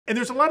And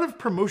there's a lot of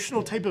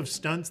promotional type of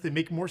stunts that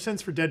make more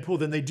sense for Deadpool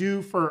than they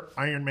do for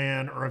Iron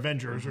Man or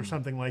Avengers or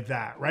something like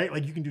that, right?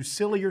 Like you can do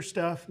sillier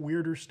stuff,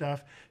 weirder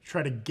stuff,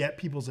 try to get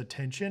people's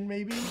attention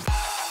maybe.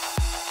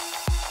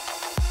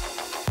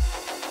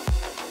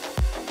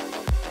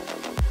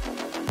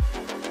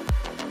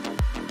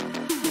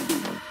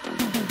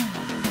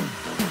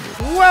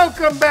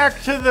 Welcome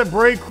back to the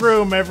break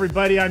room,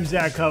 everybody. I'm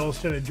Zach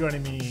Huddleston, and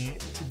joining me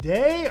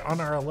today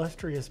on our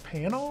illustrious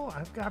panel,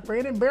 I've got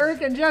Brandon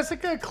Barrick and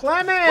Jessica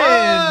Clemons.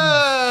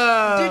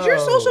 Whoa. Did your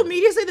social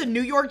media say the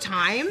New York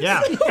Times?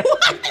 Yeah. Why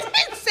did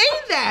it say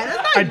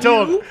that? I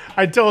told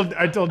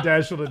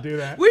Dashiell to do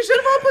that. We should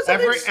have all put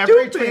something every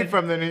stupid. tweet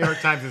from the New York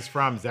Times is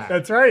from Zach.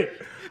 That's right.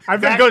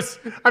 I've been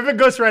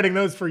ghostwriting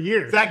those for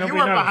years. Zach, Nobody you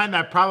weren't knows. behind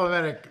that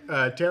problematic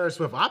Taylor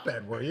Swift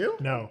op-ed, were you?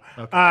 No.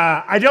 Okay.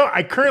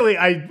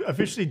 I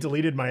officially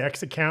deleted my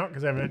X account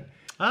because I haven't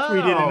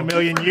tweeted in a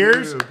million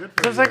years. So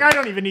I was like, I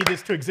don't even need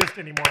this to exist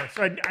anymore.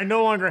 So I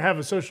no longer have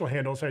a social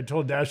handle. So I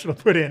told Dashiell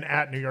to put in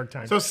 @ New York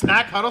Times. So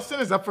Snack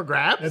Huddleston is up for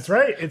grabs? That's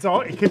right. It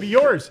could be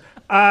yours.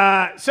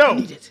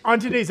 So on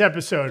today's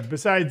episode,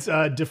 besides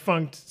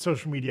defunct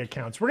social media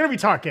accounts, we're going to be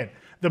talking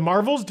the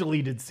Marvel's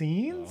deleted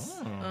scenes,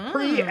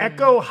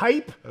 pre-Echo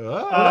hype,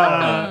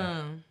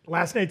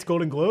 last night's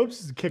Golden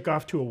Globes is a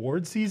kickoff to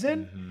award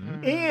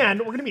season, and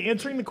we're going to be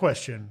answering the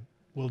question,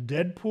 will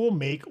Deadpool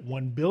make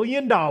 $1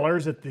 billion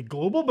at the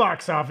global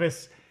box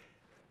office,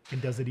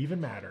 and does it even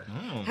matter?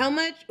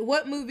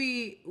 What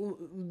movie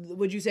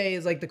would you say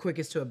is like the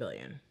quickest to $1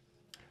 billion?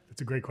 That's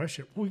a great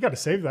question. We got to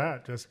save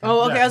that.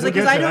 Oh, okay. I was like,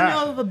 because I don't that.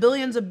 know if $1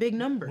 billion's a big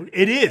number.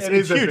 It is.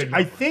 It's a huge. big I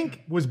number.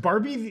 think was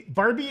Barbie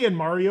and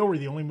Mario were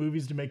the only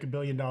movies to make $1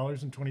 billion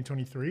in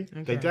 2023.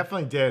 They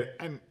definitely did.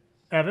 And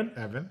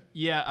Evan?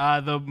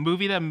 Yeah, the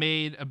movie that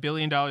made $1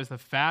 billion the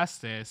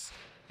fastest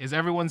is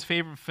everyone's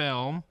favorite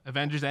film,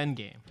 Avengers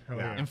Endgame,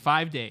 in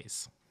 5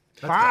 days.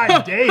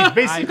 5 days,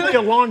 basically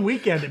a long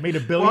weekend. It made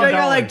 $1 billion. I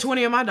got like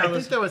 20 of my I think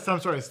dollars. there was some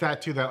sort of stat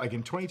too that like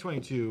in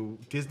 2022,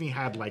 Disney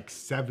had like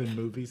 7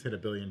 movies hit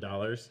 $1 billion.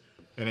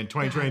 And in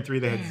 2023,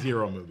 they had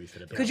 0 movies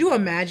hit $1 billion. Could you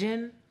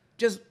imagine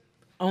just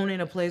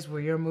owning a place where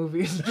your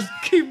movies just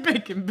keep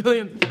making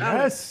billions of dollars?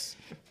 Yes.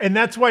 And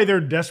that's why they're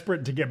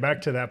desperate to get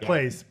back to that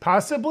place,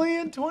 possibly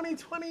in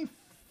 2025.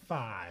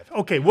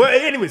 Okay, well,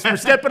 anyways, we're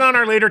stepping on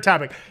our later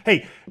topic.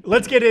 Hey,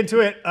 let's get into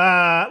it.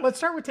 Let's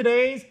start with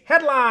today's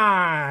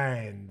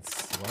headlines.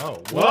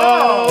 Whoa,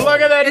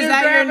 look at that Is new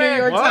that your graphic. New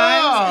York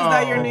Times? Is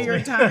that your New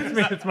York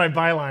Times? It's my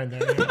byline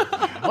there.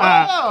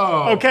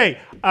 Whoa! Okay,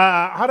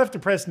 hot off the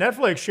press,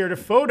 Netflix shared a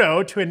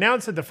photo to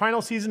announce that the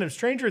final season of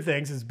Stranger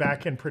Things is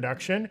back in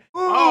production.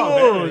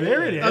 Oh,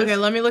 there it is. Okay,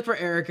 let me look for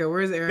Erica.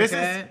 Where's Erica This is,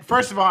 at?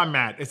 first of all, I'm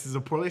mad. This is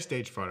a poorly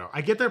staged photo.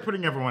 I get they're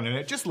putting everyone in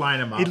it. Just line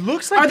them up. It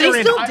looks like Are they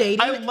they're still in.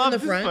 dating I in love the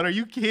this front? one. Are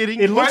you kidding?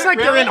 It looks like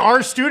they're in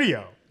our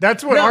studio.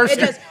 That's what No, our it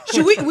studio.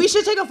 does. We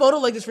should take a photo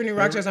like this for New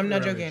Rockstars. I'm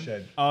not joking.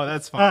 Oh,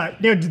 that's fine.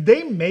 Now, did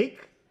they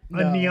make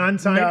a neon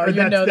sign? No, or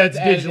you know that's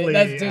added. digitally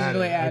That's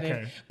digitally added.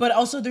 Okay. But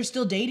also, they're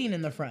still dating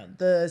in the front.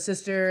 The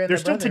sister and They're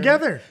the still brother.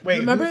 together. Wait,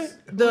 Remember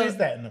who is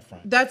that in the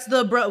front? That's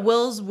the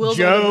Will's older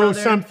Joe brother.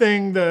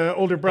 something, the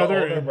older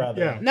brother. older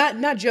brother. Yeah.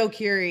 Not Joe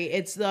Curie.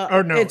 It's the.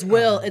 Oh, no. It's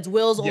Will. It's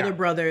Will's yeah. older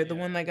brother, the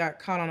one that got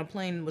caught on a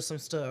plane with some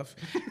stuff,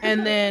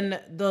 and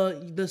then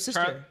the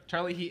sister.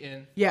 Charlie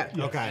Heaton. Yeah.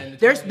 Okay.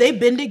 They've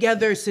been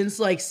together since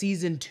like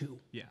season 2.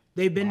 Yeah.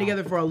 They've been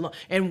together for a long,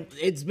 and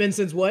it's been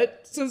since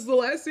what? Since the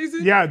last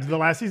season? Yeah, the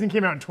last season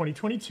came out in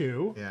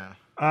 2022. Yeah.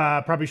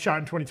 Probably shot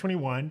in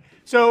 2021.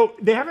 So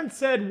they haven't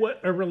said what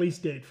a release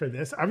date for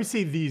this.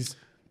 Obviously,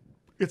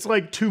 it's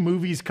like 2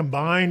 movies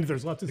combined.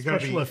 There's lots of It's gonna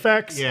special be-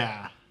 effects.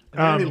 Yeah. It's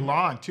gonna be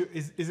long.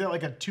 Is it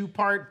like a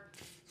 2-part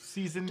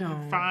season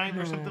 5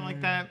 or something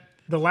like that?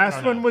 The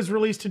last one was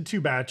released in 2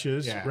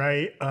 batches, Yeah.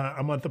 right?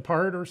 A month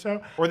apart or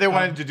so. Or they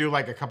wanted to do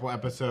like a couple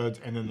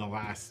episodes and then the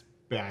last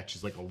batch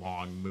is like a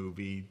long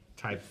movie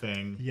type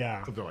thing.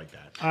 Yeah. Something like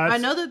that. I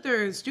know that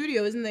their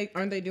studio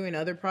aren't they doing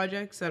other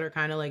projects that are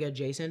kind of like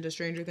adjacent to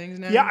Stranger Things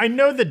now? Yeah, I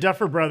know the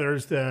Duffer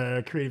Brothers,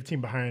 the creative team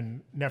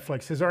behind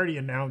Netflix, has already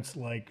announced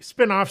like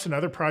spin-offs and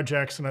other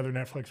projects and other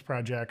Netflix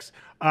projects.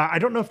 I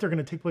don't know if they're going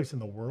to take place in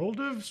the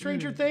world of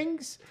Stranger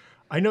Things.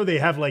 I know they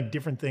have like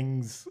different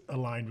things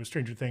aligned with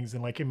Stranger Things,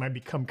 and like it might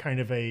become kind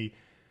of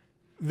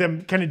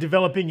them kind of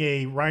developing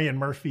a Ryan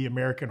Murphy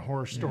American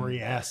Horror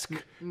Story-esque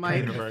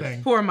kind of a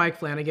thing. Poor Mike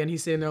Flanagan.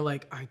 He's sitting there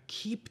like, I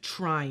keep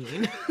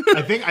trying.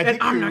 I think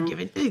I'm not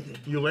giving anything.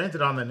 you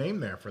landed on the name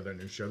there for their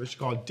new show. They should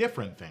call it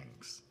Different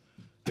Things.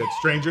 You had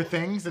Stranger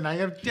Things, and now you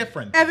have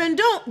Different Things. Evan,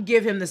 don't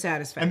give him the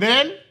satisfaction. And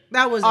then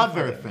that was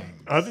Other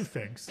Things. Other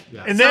things.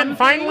 Yeah. And then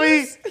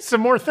finally,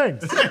 some more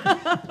things.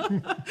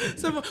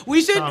 So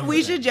we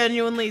should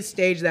genuinely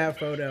stage that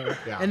photo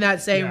in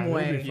that same Yeah, it would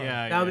way. be fun.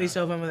 Yeah, That would be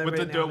so fun with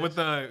everybody. with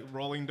the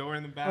rolling door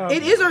in the back.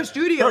 It is our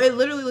studio. It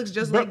literally looks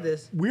just like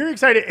this. We're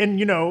excited, and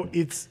you know,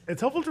 it's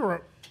helpful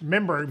to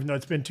remember, even though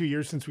it's been 2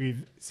 years since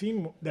we've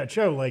seen that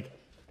show. Like,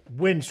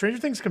 when Stranger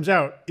Things comes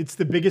out, it's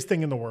the biggest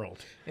thing in the world,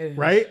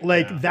 right?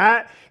 Like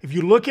that, if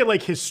you look at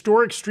like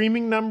historic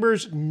streaming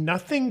numbers,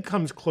 nothing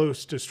comes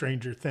close to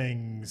Stranger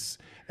Things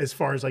as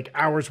far as like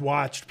hours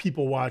watched,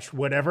 people watched,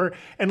 whatever.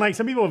 And like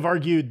some people have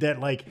argued that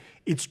like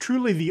it's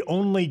truly the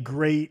only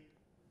great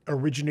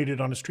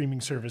originated on a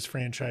streaming service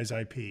franchise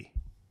IP.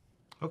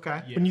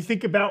 Okay. When you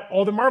think about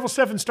all the Marvel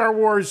stuff and Star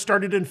Wars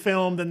started in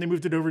film, then they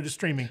moved it over to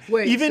streaming.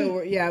 Wait, even so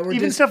we're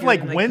even just stuff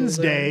like doing, like,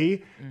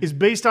 Wednesday is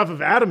based off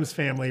of Addams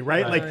Family,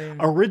 right? Like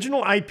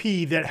original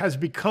IP that has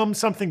become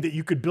something that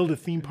you could build a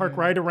theme park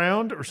ride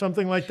around or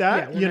something like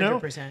that. Yeah, you know,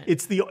 100%.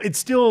 it's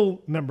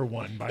still number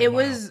one. By It a mile.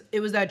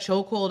 was that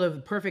chokehold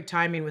of perfect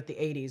timing with the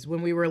 80s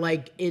when we were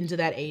like into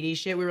that 80s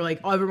shit. We were like,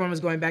 everyone was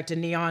going back to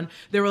neon.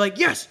 They were like,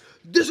 yes,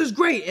 this is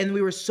great. And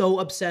we were so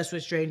obsessed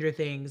with Stranger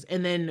Things.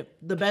 And then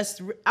the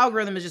best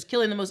algorithm is just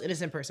killing the most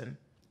innocent person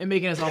and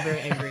making us all very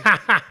angry.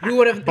 Who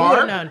would have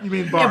known? You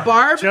mean Barb? Yeah,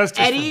 Barb, Justice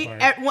for Eddie,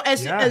 Barb.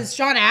 as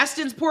Sean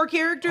Astin's poor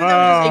character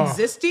that was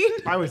existing.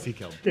 Why was he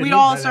killed? We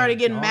all started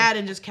getting mad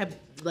and just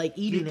kept like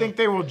Do eating you think it.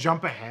 they will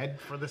jump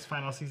ahead for this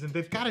final season?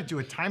 They've got to do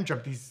a time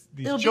jump. These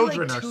It'll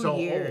children be like are 2 so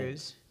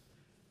years. old.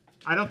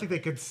 I don't think they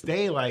could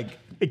stay like.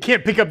 It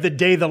can't pick up the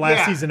day the last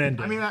Yeah. season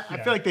ended. I mean, I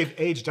feel like they've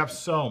aged up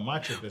so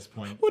much at this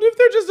point. What if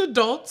they're just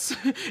adults?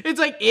 It's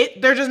like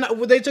they're just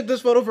not, they took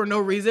this photo for no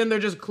reason. They're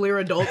just clear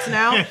adults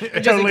now.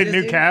 Just Totally new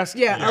existing. cast.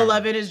 Yeah,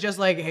 11 is just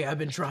like, hey, I've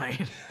been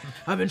trying.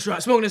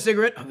 Smoking a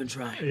cigarette, I've been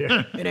trying.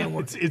 Yeah. It ain't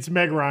working. It's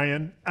Meg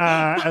Ryan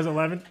as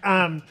 11.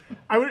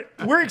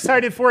 We're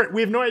excited for it. We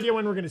have no idea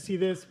when we're going to see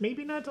this.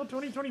 Maybe not till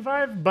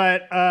 2025,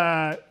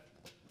 but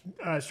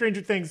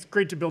Stranger Things,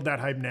 great to build that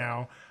hype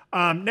now.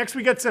 Next,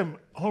 we got a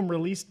home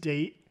release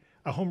date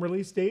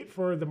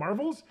for the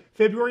Marvels,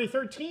 February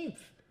 13th.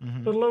 A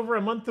little over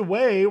a month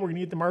away. We're going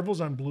to get the Marvels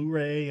on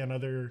Blu-ray and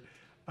other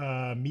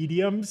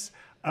mediums.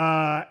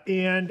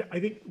 And I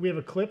think we have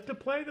a clip to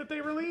play that they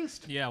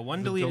released. Yeah,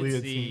 one deleted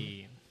deleted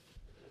scene.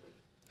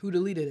 Who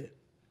deleted it?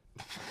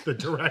 The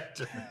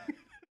director.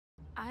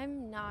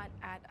 I'm not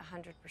at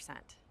 100%.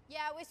 Yeah,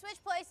 we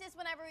switch places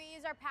whenever we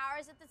use our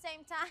powers at the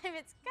same time.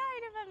 It's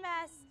kind of a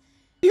mess.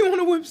 You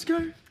want a whip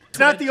skirt? It's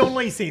not the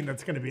only scene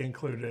that's going to be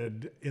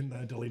included in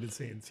the deleted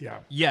scenes. Yeah.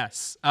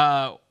 Yes.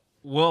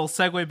 We'll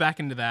segue back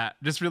into that.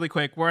 Just really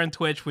quick, we're on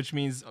Twitch, which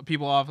means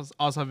people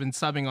also have been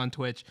subbing on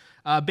Twitch.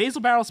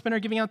 Basil Barrel Spinner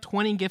giving out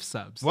 20 gift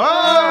subs. Whoa!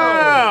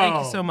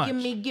 Thank you so much.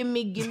 Give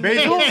me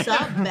Basil?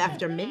 sub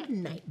after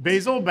midnight.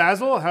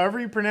 Basil,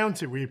 however you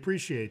pronounce it, we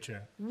appreciate you.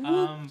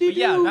 But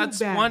yeah, that's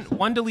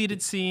one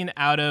deleted scene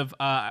out of,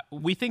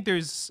 we think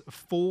there's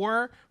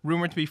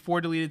rumored to be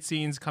 4 deleted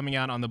scenes coming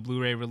out on the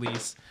Blu-ray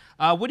release.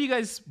 What do you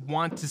guys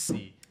want to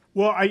see?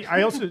 Well,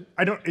 I also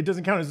it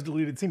doesn't count as a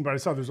deleted scene, but I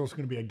saw there's also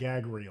going to be a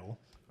gag reel.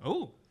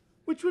 Oh.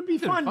 Which would be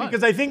fun, fun.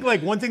 because I think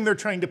like one thing they're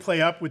trying to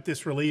play up with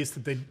this release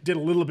that they did a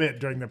little bit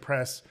during the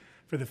press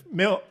for the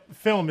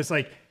film is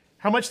like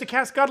how much the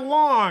cast got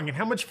along and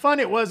how much fun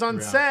it was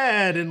on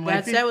set. And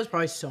like That set was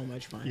probably so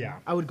much fun. Yeah.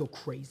 I would go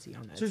crazy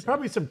on that. there's set.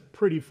 probably some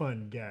pretty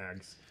fun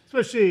gags,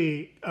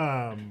 especially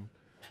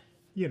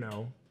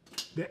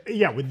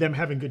with them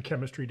having good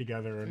chemistry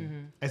together.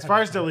 And As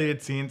far as deleted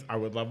scenes, I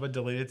would love a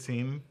deleted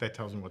scene that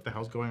tells me what the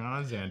hell's going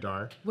on in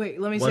Xandar. Wait,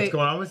 let me What's say.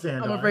 going on with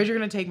Xandar? I'm afraid you're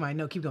gonna take mine.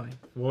 No, keep going.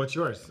 Well, what's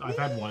yours? I've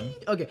had one.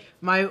 Okay,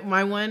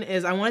 my one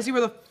is I want to see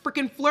where the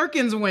freaking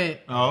Flurkins went.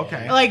 Oh,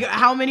 okay. Like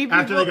how many people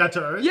After they got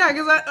to Earth? Yeah,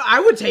 because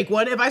I would take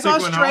one if I saw a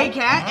Take one stray home?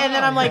 cat and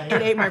then I'm like, Oh,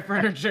 it ate my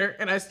furniture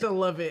and I still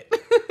love it.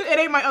 It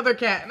ate my other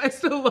cat and I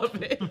still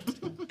love it.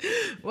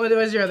 What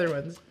was your other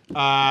ones?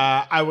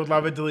 I would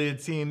love a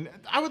deleted scene.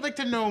 I would like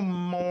to know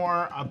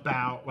more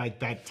about like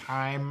that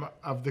time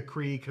of the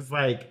Kree, because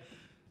like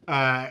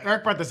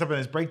Eric brought this up in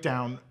his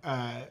breakdown.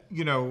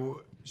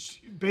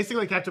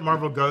 Basically Captain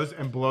Marvel goes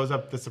and blows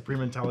up the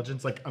Supreme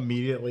Intelligence like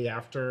immediately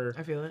after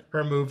I feel it.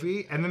 her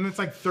movie, and then it's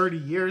like 30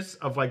 years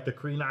of like the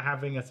Kree not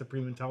having a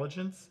Supreme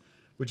Intelligence,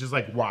 which is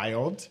like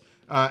wild.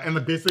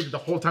 And basically the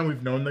whole time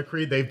we've known the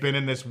Kree, they've been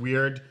in this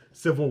weird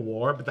civil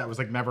war, but that was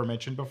like never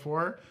mentioned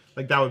before.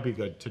 Like that would be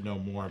good to know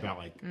more about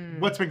like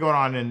what's been going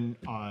on in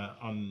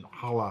on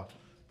Hala,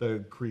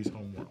 the Kree's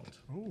homeworld.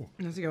 Ooh.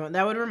 That's a good one.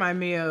 That would remind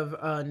me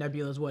of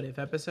Nebula's What If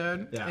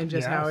episode, Yeah. and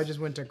just how Yes. it just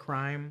went to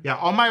crime. Yeah,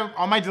 all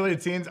my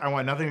deleted scenes, I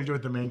want nothing to do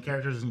with the main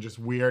characters and just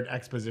weird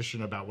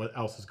exposition about what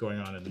else is going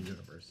on in the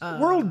universe.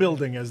 World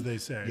building, as they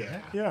say.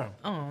 Yeah. Yeah.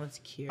 Oh, that's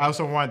cute. I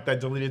also want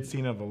that deleted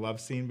scene of a love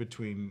scene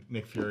between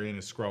Nick Fury and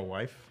his Skrull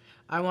wife.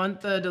 I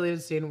want the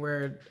deleted scene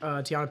where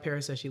Tiana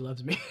Paris says she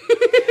loves me.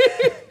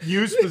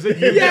 You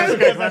specifically.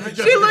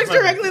 She looks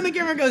directly in the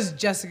camera and goes,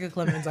 Jessica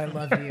Clemons, I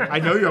love you. I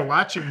know you're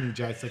watching me,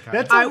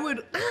 Jessica. I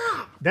would.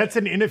 That's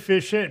an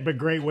inefficient but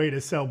great way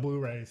to sell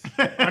Blu-rays.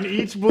 On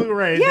each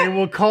Blu-ray, they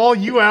will call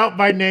you out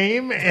by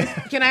name. And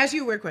Can I ask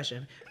you a weird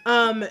question?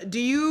 Do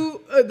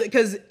you,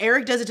 because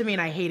Eric does it to me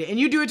and I hate it, and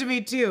you do it to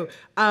me too.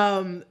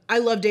 I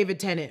love David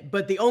Tennant,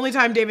 but the only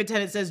time David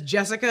Tennant says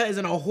Jessica is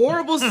in a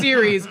horrible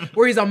series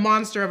where he's a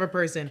monster of a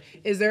person.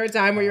 Is there a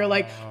time where you're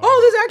like,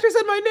 oh, this actor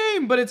said my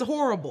name, but it's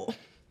horrible?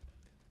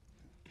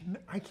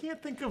 I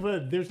can't think of a.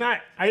 There's not.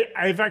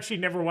 I've actually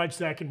never watched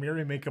Zach and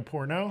Miri make a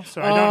porno,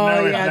 so I don't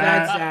know. Yeah, if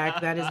that's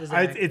Zach. That is his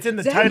Zach. It's in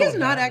the Zach title. is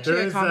not actually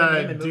There's a common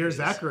name in Dear movies.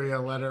 Zachary, a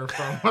letter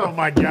from. Oh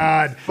my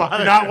God! Do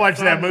not watch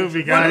that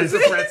movie, guys.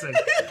 Depressing.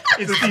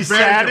 It's the very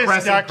saddest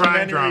depressing crime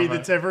documentary drama.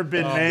 that's ever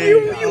been made.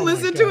 You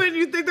listen to it and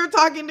you think they're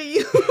talking to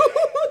you.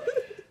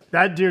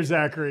 That Dear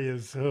Zachary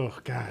is, oh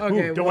God. Okay,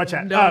 Ooh, don't well, watch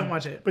that. don't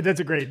watch it. But that's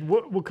a great,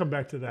 we'll come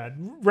back to that.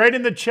 Right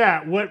in the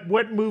chat,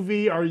 what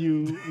movie are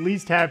you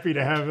least happy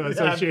to have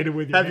associated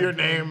with Have your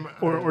name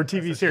or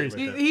TV series?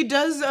 He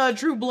does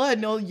True Blood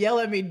and he'll yell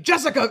at me,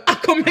 Jessica, I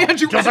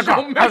command you. Jessica,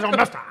 as your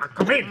master."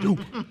 come in.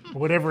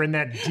 Whatever in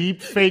that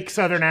deep fake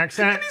Southern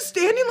accent. He's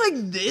standing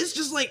like this,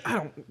 just like,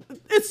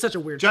 it's such a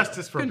weird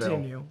Justice show. for Bill.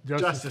 Continue.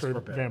 Justice for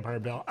Bill.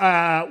 Vampire Bill.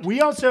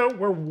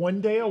 We're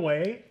 1 day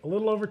away, a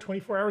little over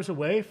 24 hours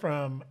away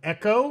from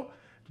Echo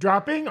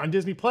dropping on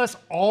Disney Plus.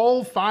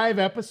 All 5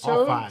 episodes.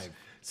 All 5.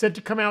 Set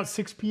to come out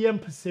 6 p.m.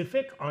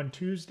 Pacific on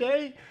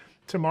Tuesday,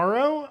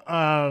 tomorrow.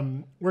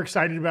 We're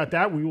excited about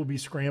that. We will be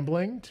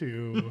scrambling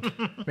to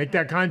make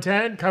that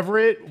content, cover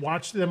it,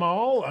 watch them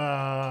all,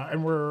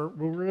 and we're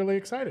really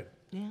excited.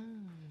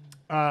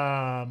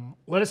 Yeah.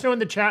 Let us know in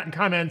the chat and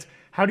comments,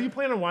 how do you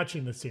plan on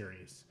watching the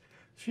series?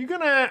 So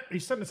are you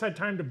setting aside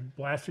time to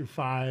blast through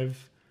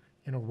 5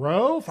 in a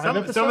row? 5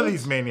 episodes? Some of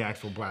these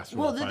maniacs will blast.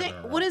 Well, the thing,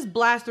 what is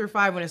blast through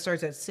 5 when it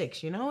starts at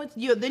 6? You know,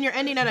 then you're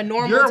ending at a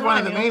normal You're time. one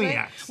of the you know what I'm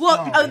maniacs.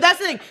 saying? Well, that's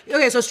the thing.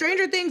 Okay, so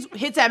Stranger Things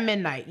hits at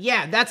midnight.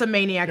 Yeah, that's a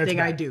maniac thing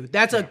bad. I do.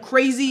 That's a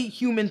crazy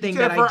human thing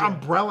that that for I do.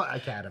 Umbrella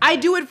Academy? I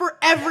do it for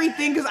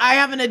everything because I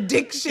have an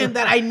addiction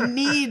that I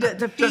need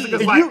to feed.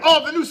 Jessica's like,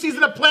 the new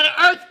season of Planet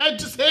Earth had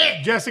just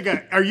hit.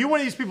 Jessica, are you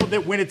one of these people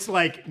that when it's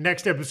like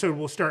next episode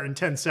will start in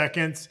 10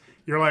 seconds,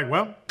 you're like,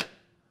 well,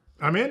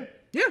 I'm in?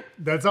 Yeah.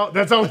 That's all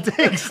it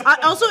takes.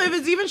 Also, if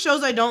it's even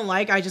shows I don't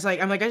like, I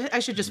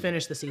should just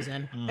finish the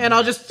season and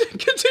I'll just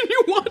continue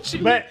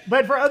watching.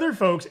 But for other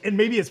folks, and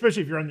maybe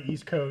especially if you're on the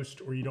East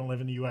Coast or you don't live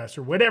in the US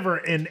or whatever,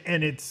 and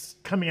it's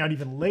coming out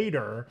even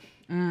later,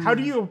 how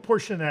do you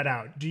portion that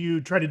out? Do you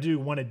try to do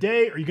one a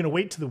day? Are you going to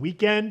wait to the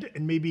weekend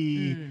and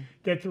maybe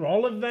get through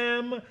all of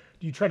them?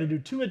 Do you try to do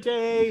 2 a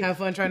day? Have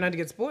fun trying not to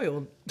get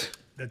spoiled.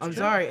 That's I'm true.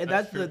 sorry.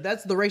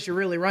 That's the race you're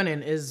really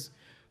running is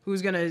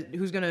who's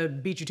gonna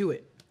beat you to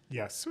it.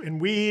 Yes, and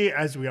we,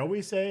 as we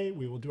always say,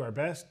 we will do our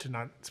best to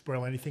not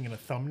spoil anything in a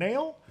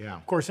thumbnail. Yeah.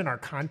 Of course, in our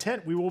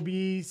content, we will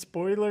be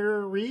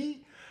spoilery,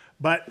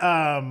 but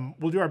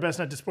we'll do our best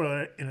not to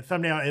spoil it in a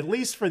thumbnail, at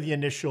least for the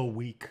initial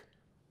week,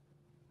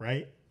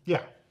 right?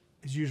 Yeah.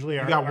 Is usually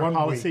our got 1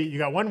 policy. week. You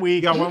got 1 week.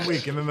 You got 1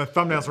 week, and then the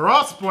thumbnails are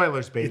all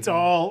spoilers, baby. It's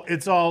all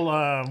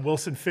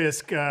Wilson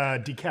Fisk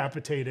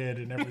decapitated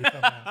and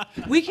everything.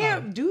 We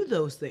can't do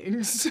those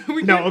things.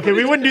 We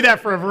wouldn't do that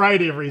for a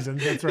variety of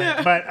reasons. That's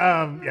right.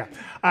 Yeah.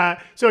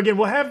 But so again,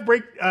 we'll have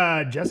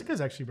Jessica's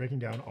actually breaking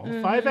down all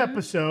 5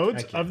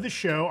 episodes of the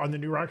show on the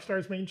new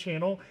Rockstars main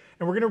channel,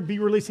 and we're going to be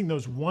releasing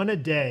those 1 a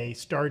day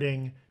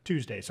starting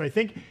Tuesday. So I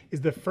think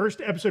is the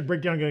first episode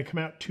breakdown going to come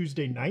out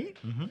Tuesday night?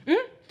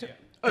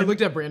 I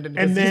looked at Brandon.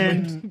 And because he's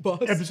my then boss.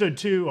 episode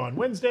 2 on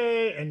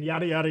Wednesday, and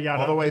yada yada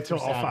yada All the way until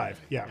through all Saturday.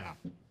 5. Yeah.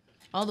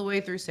 all the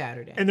way through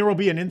Saturday. And there will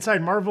be an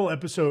Inside Marvel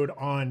episode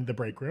on the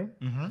Breakroom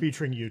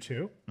featuring you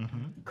two.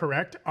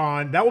 Correct.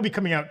 That will be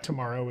coming out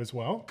tomorrow as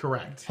well.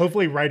 Correct.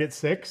 Hopefully right at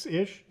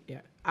 6-ish. Yeah,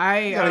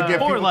 Gotta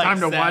give Or people like time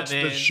to watch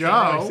the 7,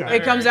 show. something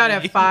It comes out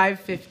at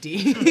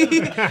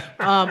 5:50.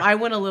 I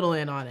went a little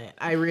in on it.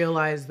 I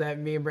realized that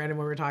me and Brandon,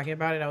 when we were talking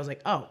about it, I was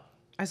like, oh,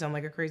 I sound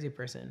like a crazy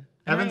person.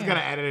 Evan's gonna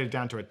edit it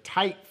down to a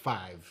tight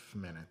 5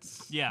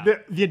 minutes. Yeah.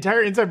 The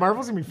entire Inside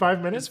Marvel is going to be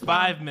 5 minutes? It's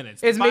 5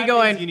 minutes. It's me 5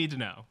 going- things you need to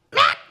know.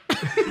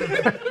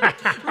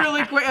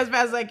 Really quick, as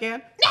fast as I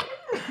can.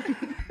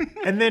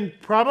 And then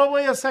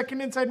probably a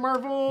second Inside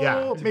Marvel.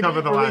 Yeah, to maybe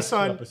cover the release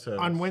last 2 episodes.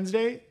 on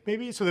Wednesday,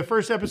 maybe. So the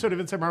first episode of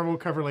Inside Marvel will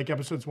cover like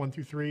episodes 1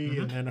 through 3,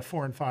 and then a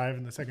 4 and 5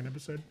 in the second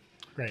episode.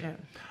 Great.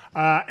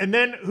 And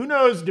then who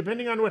knows?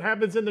 Depending on what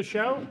happens in the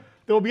show,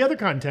 there will be other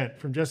content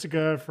from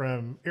Jessica,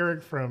 from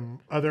Eric, from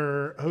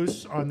other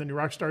hosts on the new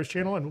Rockstars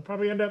channel, and we'll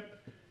probably end up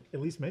at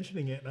least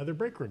mentioning it in other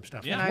Breakroom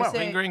stuff. Yeah. as well.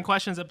 Lingering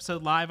Questions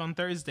episode live on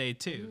Thursday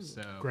too.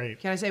 So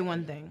Great. Can I say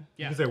one thing?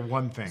 You can say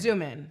one thing.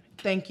 Zoom in.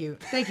 Thank you,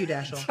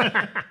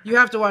 Dashiell. You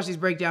have to watch these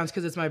breakdowns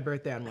because it's my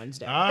birthday on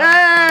Wednesday.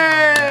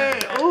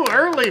 Hey! Oh,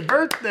 early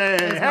birthday!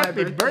 It's my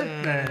Happy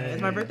birthday!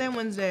 It's my birthday on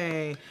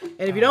Wednesday.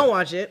 And if you don't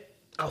watch it,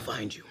 I'll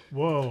find you.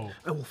 Whoa.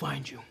 I will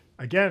find you.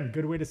 Again,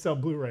 good way to sell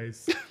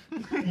Blu-rays.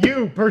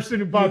 You, person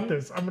who bought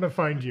this, I'm going to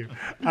find you.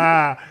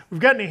 We've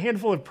gotten a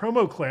handful of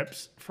promo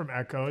clips from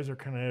Echo as they're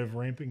kind of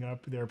ramping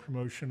up their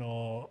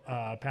promotional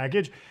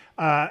package,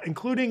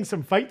 including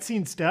some fight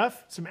scene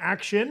stuff, some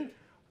action.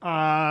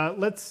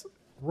 Let's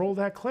roll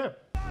that clip.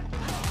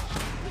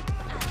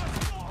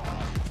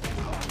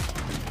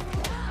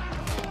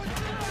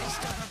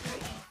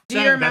 Do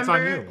you Saying that's on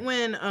remember you.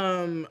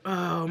 when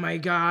oh my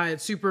god,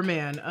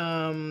 Superman,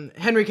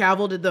 Henry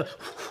Cavill did the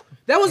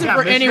that wasn't Yeah,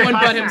 for Mission anyone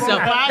but Impossible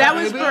himself. 5, That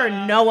was baby. for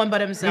no one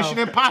but himself. Mission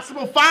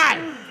Impossible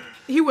 5.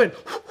 He went.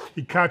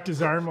 He cocked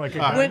his arm like a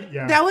gun.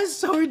 Yeah. That was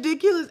so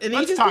ridiculous. And he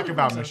Let's just talk did it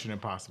about himself. Mission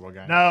Impossible,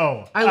 guys.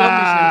 No. I love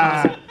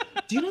Mission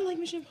Impossible. Do you not like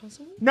Mission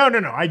Impossible? No,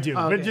 I do.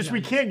 Oh, but okay, just no.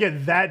 we can't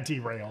get that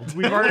derailed.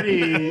 We've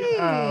already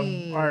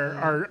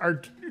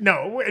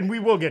no, and we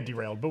will get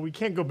derailed, but we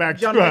can't go back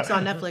John to Wick's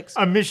on Netflix.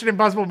 a Mission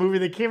Impossible movie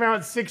that came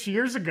out 6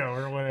 years ago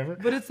or whatever.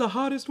 But it's the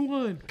hottest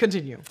one.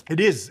 Continue. It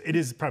is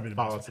probably the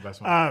best. Oh, it's the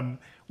best one.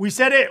 We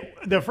said it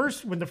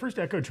when the first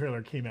Echo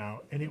trailer came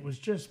out, and it was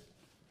just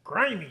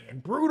grimy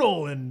and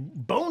brutal and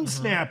bone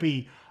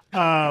snappy.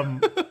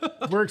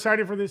 We're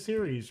excited for this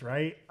series,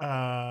 right?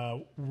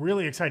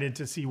 Really excited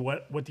to see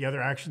what the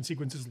other action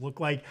sequences look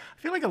like.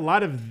 I feel like a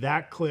lot of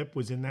that clip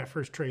was in that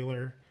first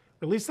trailer.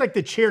 At least like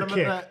the chair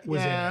kick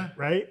was in it,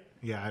 right?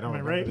 Yeah, I don't Am I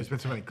remember. right? There's been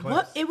so many clips.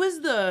 What? It was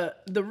the.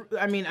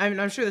 I mean,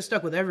 I'm sure this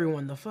stuck with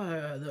everyone.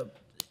 The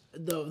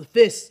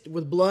fist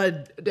with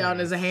blood down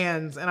his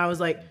hands, and I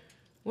was like,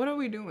 "What are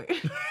we doing?"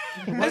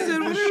 I said,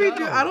 "What are we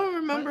doing?" I don't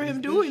remember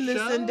him doing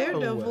this in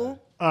Daredevil.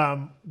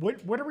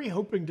 What are we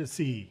hoping to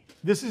see?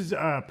 This is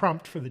a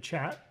prompt for the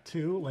chat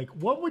too. Like,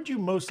 what would you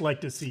most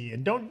like to see?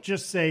 And don't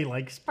just say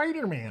like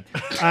Spider-Man.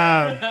 Who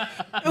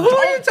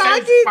are you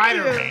talking to?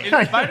 Spider-Man.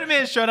 If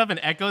Spider-Man showed up in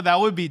Echo, that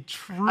would be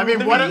true. I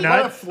mean, what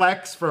a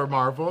flex for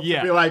Marvel to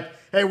Yeah. be like,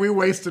 hey, we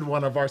wasted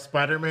one of our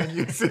Spider-Man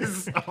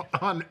uses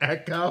on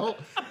Echo.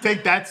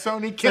 Take that,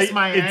 Sony. Kiss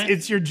my ass.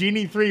 It's your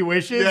Genie 3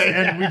 wishes,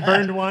 Yeah. and we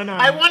burned one on.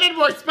 I wanted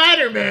more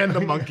Spider-Man.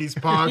 The monkey's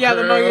paw. Yeah,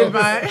 the crew.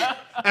 monkey's paw.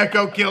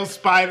 Echo kills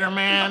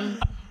Spider-Man.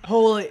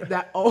 Holy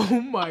that!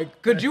 Oh my!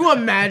 Could you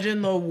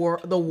imagine the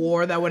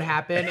war that would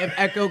happen if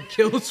Echo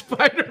kills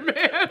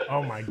Spider-Man?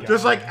 Oh my god!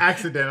 Just like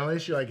accidentally,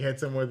 she like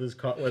hits him with his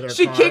car. With her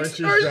She car kicks when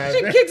she's or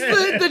she driving. kicks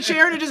the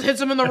chair and it just hits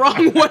him in the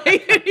wrong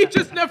way, and he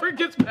just never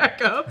gets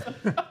back up.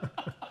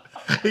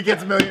 He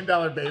gets $1 Million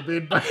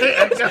Babied by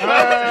Echo.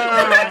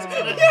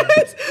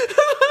 Yes.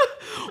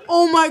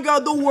 Oh my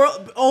god! The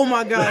world. Oh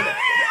my god!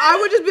 I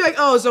would just be like,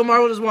 oh, so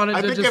Marvel just wanted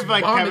I to think just of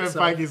like bomb Kevin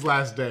itself. Feige's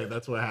last day.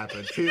 That's what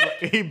happens.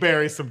 He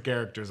buries some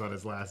characters on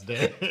his last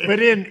day. but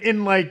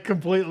in like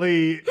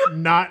completely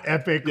not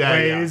epic Yeah,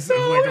 yeah. ways, of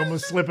like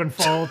almost slip and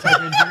fall type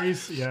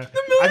injuries. Yeah.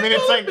 The I mean,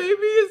 it's like- baby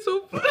is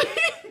so funny.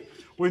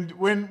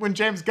 When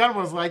James Gunn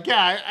was like,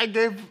 yeah,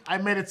 I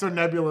made it so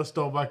Nebula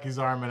stole Bucky's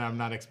arm and I'm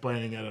not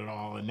explaining it at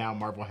all, and now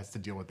Marvel has to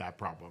deal with that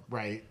problem,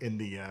 right? In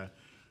the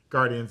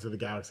Guardians of the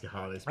Galaxy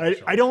holiday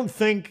special. I don't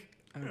think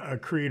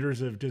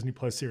creators of Disney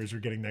Plus series are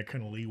getting that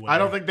kind of leeway. I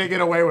don't think they get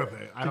away with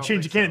it. I don't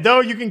change the think canon. Though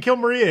you can kill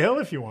Maria Hill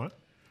if you want.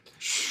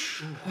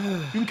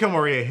 You can kill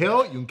Maria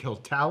Hill. You can kill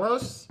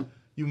Talos.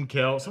 You can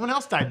kill someone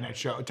else died in that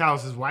show.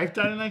 Talos' wife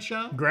died in that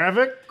show.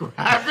 Gravik.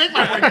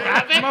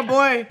 Gravik, my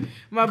boy Gravik.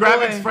 my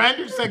Gravik's boy. friend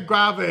who said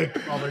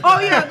Gravik. Oh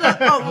yeah,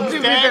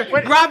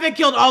 Gravik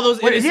killed all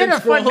those Wait, he innocent had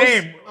a fun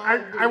squirrels. name.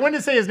 I wanted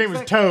to say his name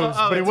was Toes,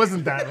 but it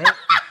wasn't that. Right?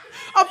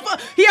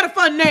 He had a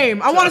fun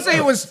name. I want to say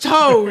it was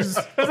Toes.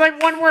 It was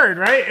like one word,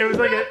 right? It was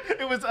like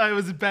it was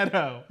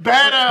Beto.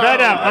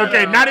 Beto.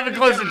 Okay, not even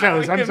close to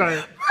Toes. I'm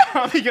sorry.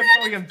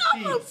 Calling him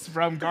Pete's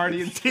from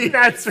Guardians.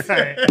 That's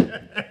right.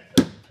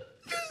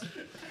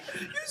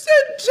 You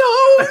said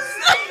Toes.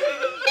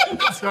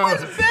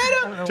 Toes.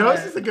 Beto. Toes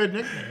is a good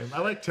nickname.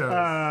 I like Toes.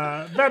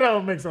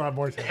 Beto makes a lot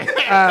more sense.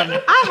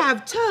 I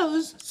have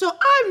toes, so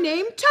I'm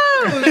named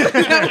Toes. Is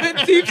that what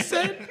Steve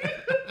said?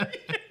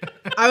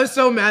 I was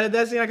so mad at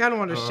that scene. I kind of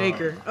want to shake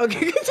her.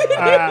 Okay,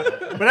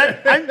 continue.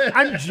 But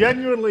I'm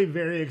genuinely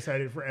very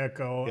excited for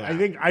Echo.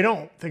 Yeah. I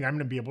don't think I'm going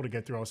to be able to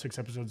get through all 6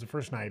 episodes the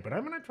first night, but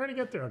I'm going to try to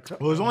get there.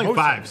 Well, there's only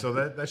 5, so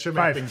that should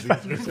make things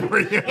easier for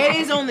you. It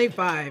is only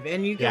 5,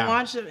 and you can Yeah.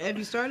 watch it. If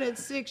you start at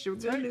 6, you're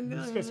good to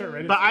Just go. gonna start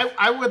right But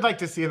I would like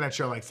to see in that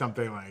show like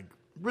something like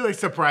really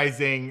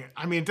surprising.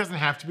 I mean, it doesn't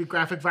have to be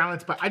graphic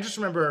violence, but I just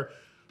remember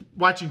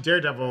watching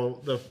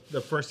Daredevil, the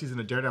first season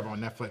of Daredevil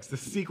on Netflix, the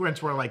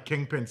sequence where like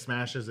Kingpin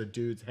smashes a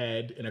dude's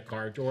head in a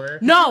car door.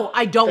 No,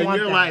 I don't And want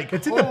you're that. like,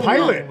 It's in the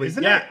pilot, holy-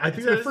 isn't yeah, it? I It's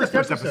think the that's first the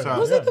first episode. episode.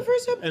 Was that the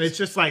first episode? And it's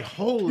just like,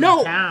 holy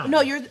No, cow.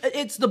 no,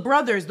 it's the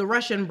brothers, the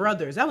Russian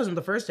brothers. That wasn't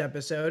the first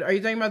episode. Are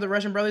you talking about the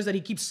Russian brothers that he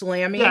keeps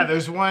slamming? Yeah,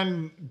 there's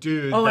one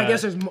dude. Oh, I that-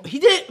 guess there's more. He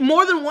did it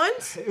more than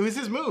once? It was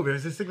his move. It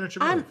was his signature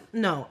move.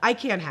 No, I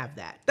can't have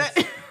that.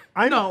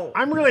 No.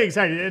 I'm really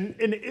excited,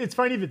 and it's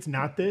fine if it's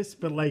not this,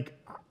 but like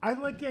I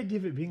like the idea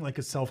of it being like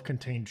a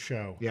self-contained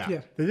show. Yeah.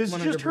 Yeah. That this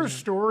is just her 100%.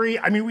 story.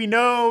 I mean, we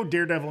know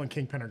Daredevil and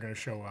Kingpin are going to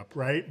show up,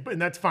 right?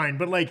 And that's fine.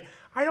 But like,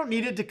 I don't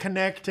need it to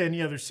connect to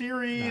any other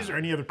series or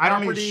any other I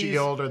properties. don't need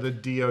Shield or the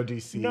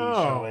DODC No.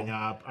 showing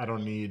up. I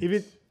don't need.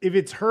 If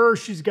it's her,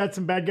 she's got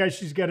some bad guys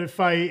she's got to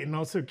fight, and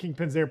also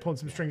Kingpin's there pulling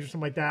some strings or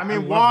something like that. I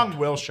mean, love Wong that.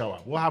 will show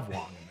up. We'll have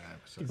Wong in that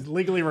episode. He's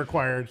legally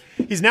required.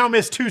 He's now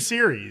missed 2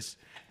 series.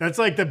 That's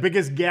like the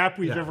biggest gap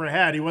we've Yeah. ever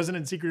had. He wasn't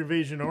in Secret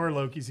Invasion or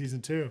Loki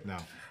season 2. No.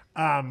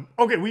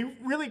 Okay, we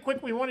really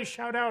quickly want to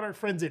shout out our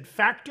friends at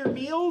Factor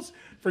Meals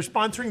for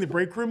sponsoring the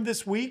Breakroom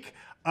this week.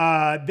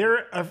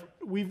 They're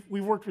we've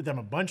worked with them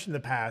a bunch in the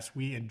past.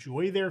 We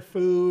enjoy their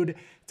food.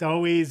 It's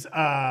always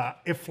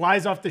it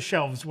flies off the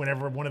shelves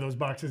whenever one of those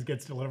boxes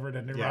gets delivered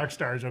at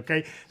Rockstars.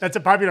 Okay, that's a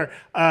popular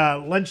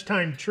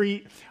lunchtime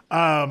treat.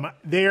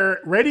 Their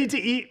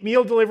ready-to-eat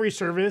meal delivery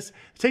service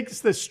takes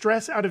the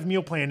stress out of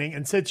meal planning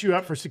and sets you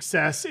up for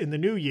success in the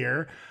new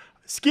year.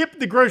 Skip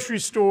the grocery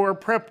store,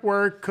 prep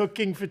work,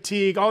 cooking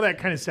fatigue, all that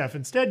kind of stuff.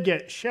 Instead,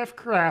 get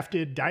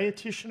chef-crafted,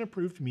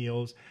 dietitian-approved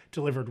meals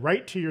delivered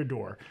right to your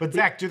door. But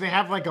Zach, do they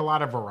have like a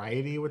lot of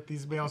variety with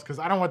these meals? Because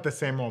I don't want the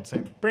same old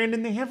same.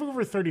 Brandon, they have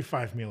over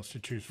 35 meals to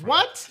choose from.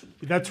 What?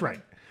 That's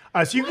right.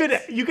 So you could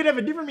have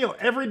a different meal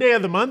every day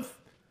of the month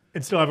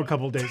and still have a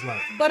couple of days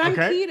left. But I'm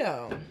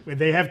keto.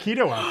 They have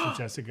keto options,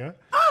 Jessica.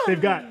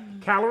 They've got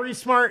calorie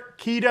smart,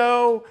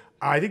 keto.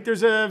 I think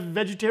there's a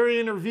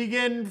vegetarian or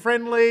vegan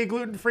friendly,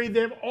 gluten-free.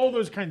 They have all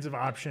those kinds of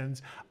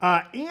options.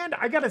 And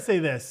I got to say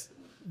this,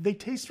 they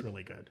taste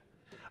really good.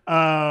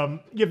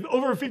 You have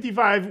over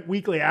 55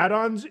 weekly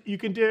add-ons you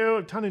can do,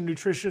 a ton of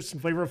nutritious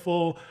and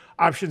flavorful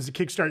options to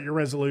kickstart your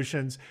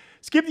resolutions.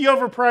 Skip the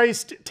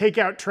overpriced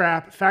takeout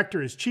trap.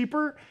 Factor is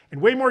cheaper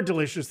and way more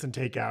delicious than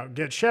takeout.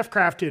 Get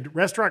chef-crafted,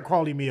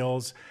 restaurant-quality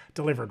meals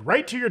delivered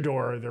right to your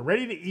door. They're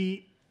ready to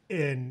eat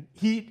in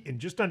heat in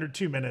just under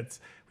 2 minutes,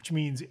 which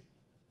means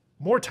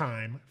more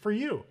time for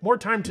you. More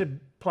time to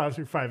plow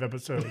through 5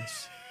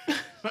 episodes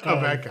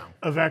of Echo.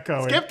 in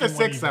Skip the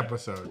 6th evening.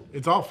 episode.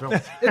 It's all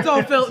filmed. It's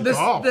all filled. The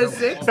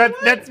 6th?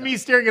 That's me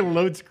staring at a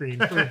load screen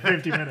for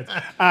 50 minutes.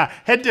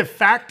 Head to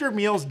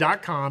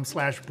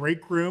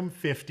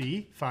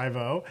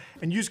factormeals.com/breakroom50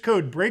 and use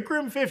code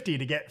breakroom50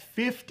 to get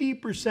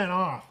 50%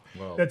 off.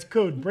 Whoa. That's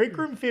code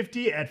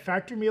breakroom50 at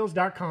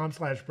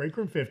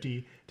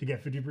factormeals.com/breakroom50 to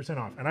get 50%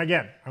 off. And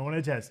again, I want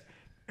to test.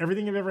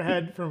 Everything I've ever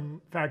had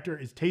from Factor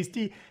is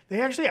tasty.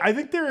 They actually, I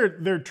think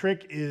their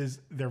trick is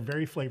they're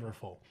very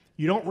flavorful.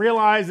 You don't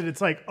realize that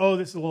it's like, oh,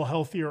 this is a little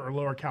healthier or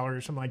lower calorie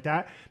or something like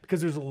that,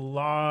 because there's a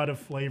lot of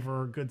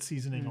flavor, good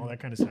seasoning, all that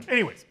kind of stuff.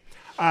 Anyways,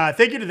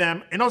 thank you to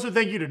them. And also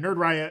thank you to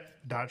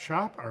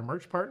nerdriot.shop, our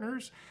merch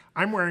partners.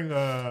 I'm wearing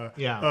a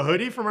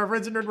hoodie from our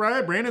friends at Nerd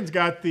Riot. Brandon's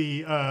got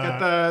the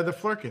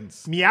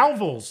Flurkins.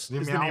 Meowvils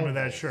is the name of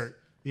that shirt.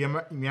 The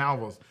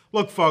Meowvils.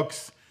 Look,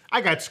 folks,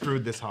 I got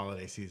screwed this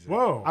holiday season.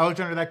 Whoa. I looked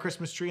under that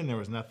Christmas tree and there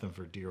was nothing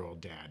for dear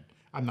old dad.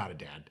 I'm not a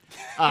dad.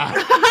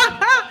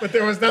 But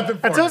there was nothing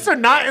for That's me. also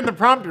not in the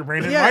prompter,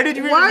 Brandon. Yeah, Why did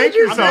you even why make did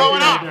you yourself?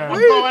 I'm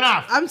going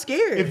off. I'm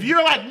scared. If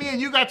you're like me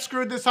and you got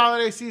screwed this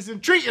holiday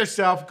season, treat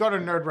yourself. Go to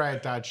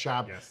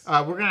nerdriot.shop. Yes.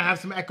 We're going to have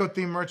some Echo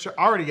themed merch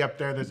already up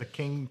there. There's a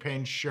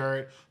Kingpin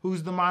shirt.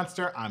 Who's the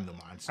monster? I'm the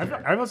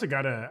monster. I've also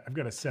got a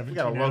 17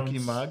 got a Loki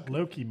ounce mug.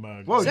 Loki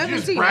mug. Whoa, did you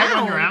just 17 brag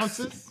on your ounce?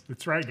 ounces?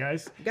 That's right,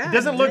 guys. God It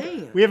doesn't look.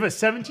 damn. We have a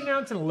 17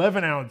 ounce and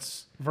 11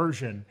 ounce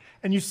version,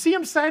 and you see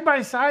them side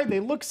by side.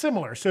 They look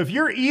similar. So if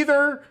you're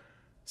either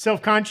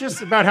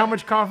self-conscious about how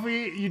much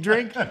coffee you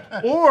drink,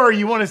 or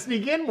you want to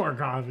sneak in more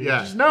coffee,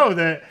 just know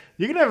that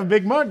you can have a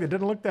big mug that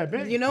doesn't look that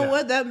big. You know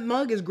what? That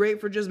mug is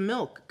great for just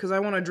milk, because I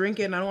want to drink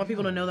it and I don't want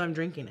people to know that I'm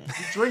drinking it.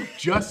 Drink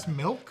just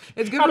milk?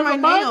 It's good Out for of my a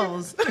mug?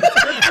 nails. Your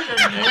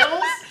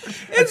nails?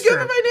 It's good true.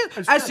 for my nails.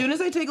 That's As true. soon as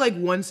I take like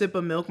one sip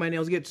of milk, my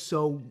nails get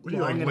so What are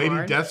you, long like and Lady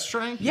hard. Death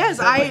Strength? Yes,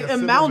 You I take, like, a am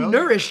sip of milk?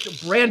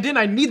 malnourished, Brandon.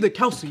 I need the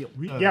calcium.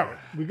 We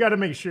got to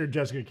make sure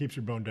Jessica keeps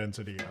her bone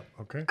density up.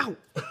 Okay. Ow.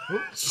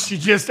 She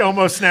just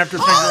almost snapped her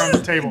finger on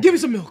the table. Give me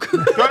some milk.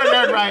 Go to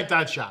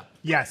nerdriot.shop.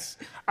 Yes.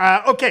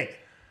 Okay.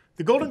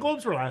 The Golden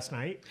Globes were last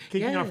night,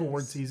 kicking off Yes.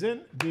 award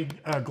season. Big,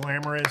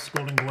 glamorous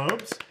Golden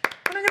Globes.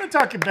 And I'm going to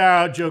talk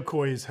about Joe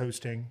Coy's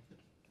hosting.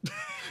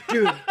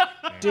 Dude.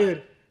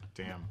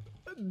 Damn.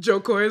 Joe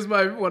Coy is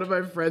one of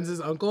my friends'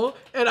 uncle,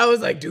 and I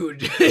was like,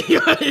 dude,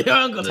 your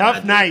uncle.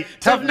 Tough night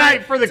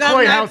for the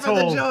Coy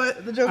household.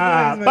 The Joe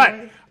Coy is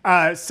my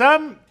But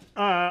some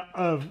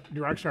of the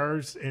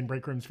Rockstars and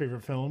Breakroom's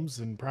favorite films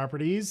and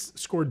properties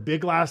scored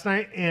big last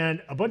night,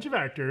 and a bunch of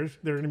actors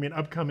that are going to be in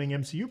upcoming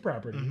MCU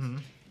properties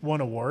won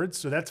awards,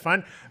 so that's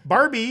fun.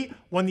 Barbie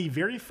won the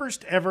very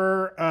first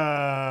ever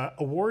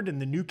award in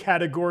the new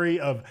category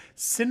of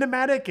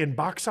cinematic and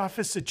box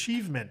office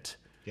achievement.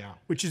 Yeah.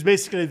 Which is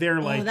basically their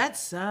Oh, that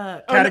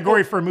sucks.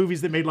 category for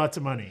movies that made lots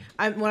of money.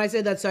 When I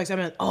said that sucks, I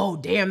meant, oh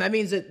damn, that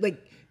means that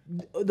like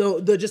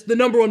the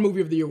number one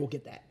movie of the year will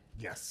get that.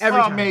 Yes.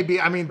 Every time.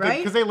 Maybe. I mean, Right?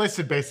 because they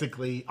listed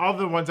basically all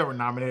the ones that were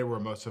nominated were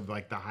most of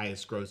like the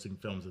highest grossing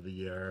films of the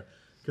year.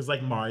 Because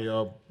like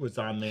Mario was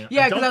on there.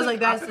 Yeah, don't 'cause I was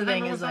think like, that's the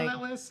Oppenheimer thing, was is on like-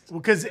 that list.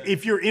 Because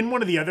if you're in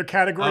one of the other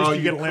categories, Oh,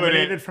 you get you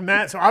eliminated couldn't. from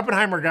that. So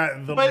Oppenheimer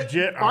got the But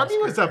legit Barbie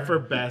Oscar. was up for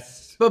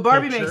best. But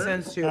Barbie Picture. makes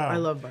sense too. I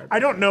love Barbie. I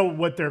don't know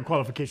what their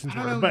qualifications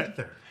were, don't but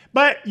either.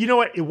 but you know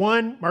what? It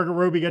won. Margot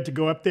Robbie got to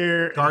go up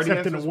there and Guardians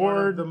accept an was one of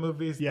award. the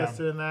movies Yeah.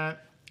 listed in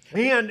that.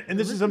 And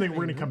this is something we're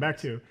going to come back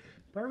to.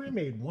 Barbie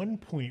made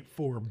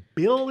 $1.4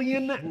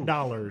 billion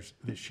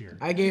this year.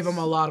 I gave them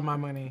a lot of my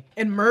money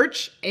in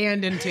merch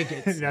and in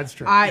tickets. That's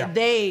true. Yeah.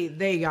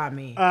 They got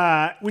me.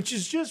 Which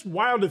is just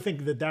wild to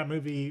think that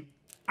movie.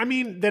 I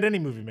mean, that any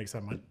movie makes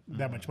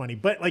that much money,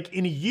 but like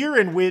in a year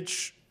in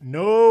which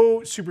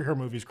no superhero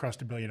movies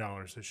crossed $1 billion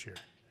this year,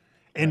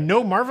 And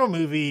no Marvel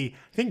movie,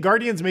 I think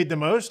Guardians made the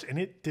most, and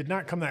it did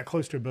not come that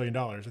close to $1 billion.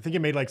 I think it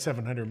made like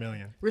 700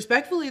 million.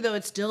 Respectfully, though,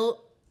 it's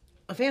still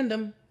a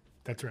fandom.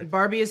 That's right.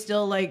 Barbie is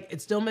still like,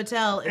 it's still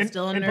Mattel. It's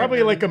still a and nerd.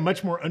 probably like a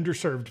much more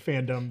underserved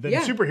fandom than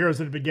superheroes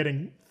that have been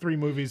getting 3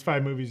 movies,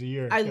 5 movies a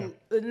year.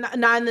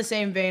 Not in the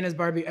same vein as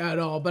Barbie at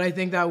all, but I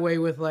think that way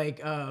with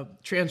like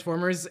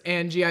Transformers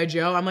and G.I.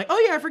 Joe. I'm like,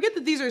 oh yeah, I forget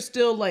that these are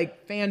still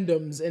like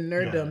fandoms and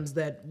nerddoms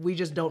that we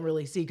just don't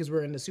really see because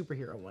we're in the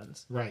superhero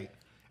ones. Right.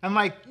 And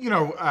like,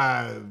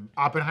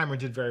 Oppenheimer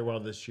did very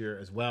well this year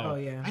as well. Oh,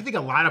 yeah. I think a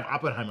lot of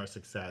Oppenheimer's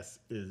success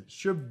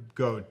should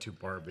go to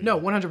Barbie. No,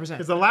 100%.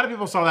 Because a lot of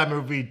people saw that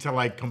movie to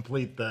like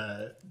complete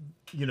the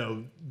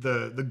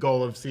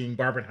goal of seeing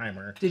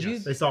Barbenheimer.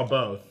 They saw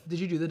both. Did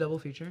you do the double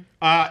feature?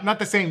 Not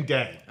the same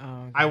day. Oh,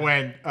 okay. I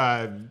went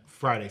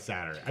Friday,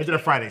 Saturday. I did a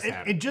Friday,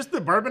 Saturday. And just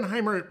the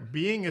Barbenheimer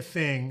being a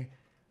thing,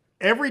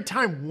 every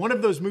time one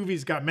of those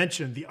movies got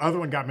mentioned, the other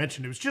one got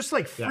mentioned. It was just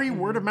like free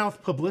word of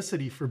mouth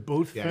publicity for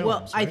both films.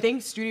 Well, I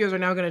think studios are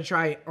now going to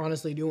try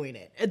honestly doing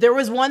it. There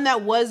was one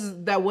that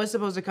was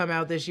supposed to come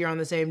out this year on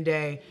the same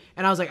day,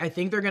 and I was like, I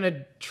think they're going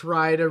to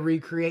try to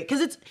recreate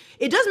because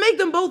it does make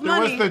them both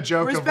money. There was the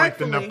joke of like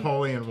the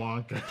Napoleon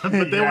Wonka,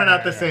 but they went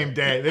out the same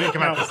day. They didn't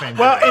come out the same day.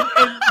 Well,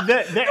 and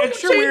the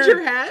extra Change weird,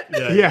 your hat.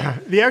 Yeah,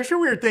 the extra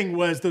weird thing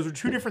was those were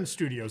 2 different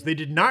studios. They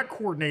did not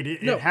coordinate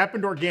it. No. It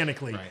happened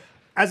organically. Right.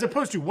 As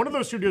opposed to one of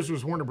those studios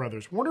was Warner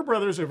Brothers. Warner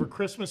Brothers over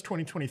Christmas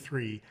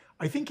 2023,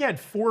 I think had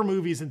 4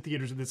 movies in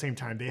theaters at the same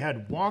time. They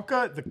had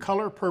Wonka, The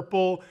Color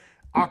Purple,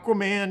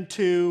 Aquaman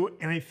 2,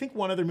 and I think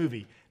one other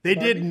movie. They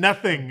did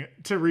nothing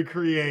to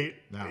recreate,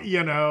 Well,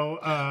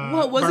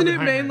 wasn't it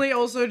Barbenheimer. mainly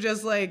also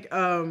just like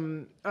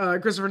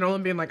Christopher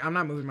Nolan being like, I'm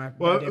not moving my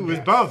Well, goddamn it was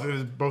pants. both.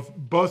 It was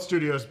both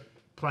studios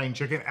playing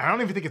chicken. I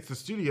don't even think it's the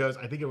studios.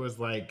 I think it was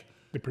like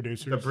The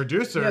producers. the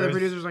producers. Yeah, the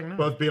producers like, no.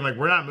 Both being like,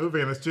 we're not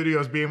moving, and the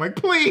studios being like,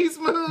 please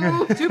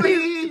move,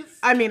 please.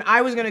 I mean,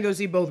 I was gonna go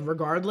see both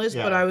regardless,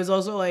 Yeah. but I was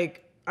also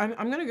like,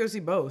 I'm gonna go see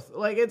both.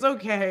 Like, it's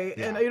okay,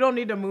 and you don't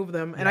need to move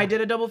them. And I did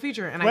a double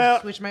feature, and I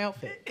switched my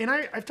outfit. And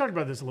I've talked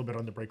about this a little bit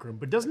on the break room,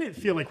 but doesn't it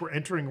feel like we're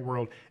entering a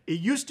world? It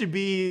used to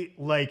be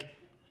like,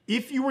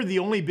 if you were the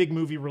only big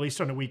movie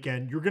released on a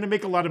weekend, you're going to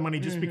make a lot of money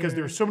just because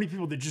there are so many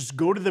people that just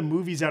go to the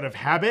movies out of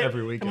habit.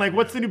 Every weekend, And like,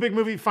 what's the new big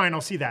movie? Fine,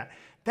 I'll see that.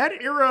 That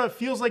era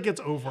feels like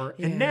it's over.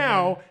 And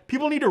now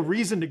people need a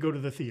reason to go to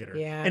the theater.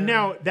 Yeah. And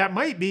now that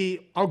might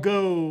be, I'll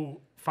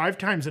go 5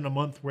 times in a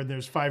month when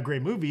there's 5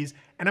 great movies,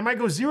 and I might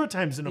go 0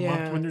 times in a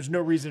month when there's no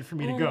reason for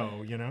me to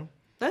go,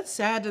 That's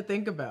sad to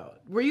think about.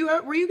 Were you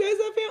guys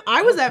that family?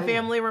 I was that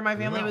family where my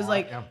family was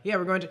like, yeah,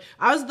 we're going to.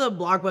 I was the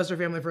Blockbuster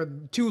family for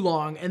too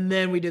long, and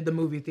then we did the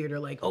movie theater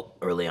like, oh,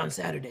 early on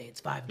Saturday, it's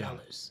 $5.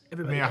 I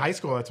Everybody. mean, in high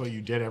school, that's what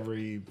you did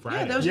every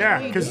Friday. that was Yeah,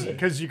 what we did.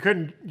 because you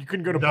couldn't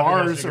go to Nothing else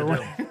bars you or could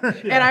do.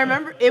 whatever. And I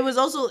remember it was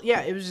also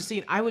it was just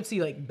seeing. I would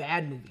see like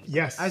bad movies.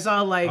 Yes. I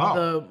saw like Oh.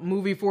 the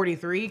movie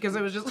 43 because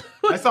it was just.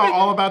 I saw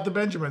All About the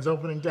Benjamins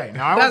opening day.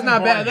 Now, I That's wasn't not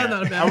born bad. yet. That's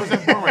not a bad I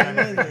wasn't born when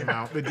that movie came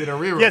out. They did a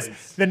re-release.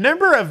 Yes, the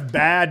number of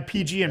bad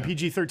PG and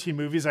PG-13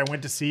 movies I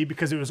went to see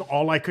because it was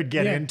all I could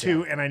get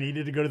into, and I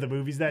needed to go to the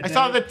movies that I day.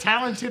 saw The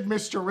Talented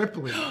Mr.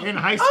 Ripley in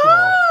high school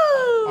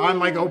Oh! on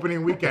like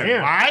opening weekend.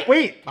 Damn. Why?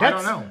 Wait, I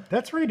don't know.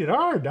 That's rated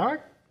R, dog.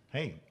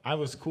 Hey, I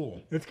was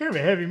cool. It's kind of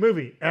a heavy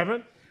movie,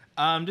 Evan.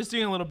 Just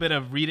doing a little bit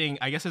of reading.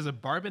 I guess there's a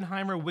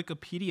Barbenheimer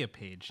Wikipedia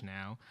page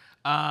now.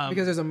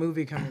 because there's a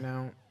movie coming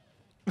out.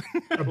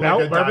 About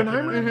Like a Barbenheimer?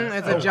 documentary.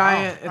 It's a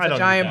giant. It's I a don't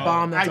giant need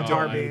bomb that. that's a I don't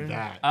Barbie. need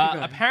that.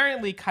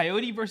 Apparently,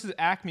 Coyote versus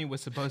Acme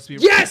was supposed to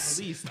be Yes!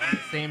 released on the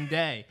same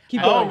day.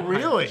 Keep Oh, going.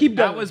 really? Keep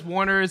That going. was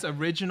Warner's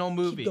original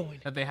movie going.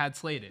 that they had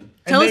slated.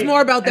 Tell us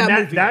more about that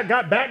movie. That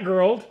got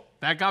Batgirled.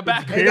 That got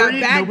back. They got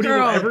Buried. Nobody will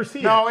Batgirl. ever see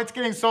it. No, it's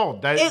getting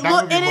sold. That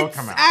movie will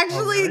come out.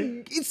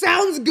 actually it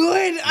sounds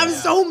good. I'm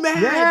so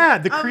mad. Yeah,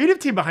 the creative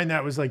team behind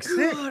that was like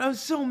sick. God, I'm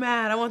so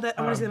mad. I want that.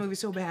 I want to see that movie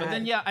so bad. But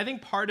then, yeah, I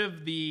think part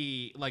of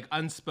the like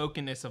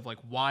unspokenness of like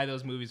why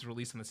those movies were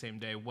released on the same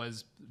day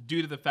was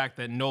due to the fact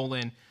that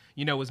Nolan,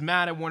 was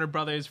mad at Warner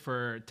Brothers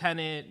for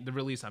Tenet, the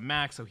release on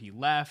Max, so he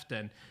left,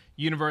 and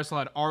Universal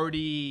had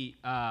already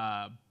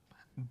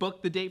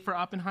booked the date for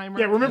Oppenheimer.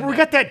 Yeah, remember we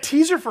got that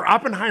teaser for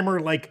Oppenheimer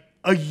like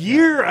a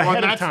year ahead Well,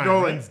 of that's time.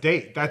 Nolan's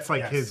date. That's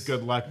like Yes. his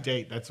good luck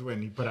date. That's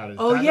when he put out his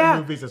Oh, Batman yeah.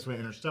 movies. That's when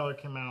Interstellar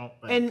came out.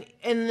 Like,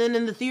 and then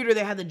in the theater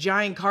they had the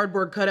giant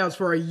cardboard cutouts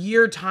for a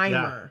year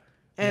timer.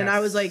 And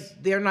I was like,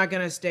 they're not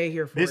gonna stay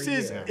here for This a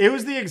is year. it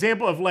was the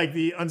example of like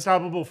the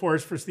unstoppable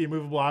force versus the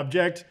immovable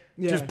object,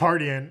 just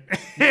partying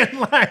and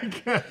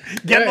like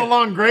getting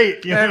along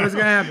great. Yeah, know? what's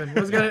gonna happen?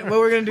 What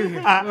we're gonna do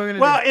here? What we're gonna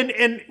Well, do?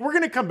 and we're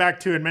gonna come back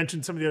to and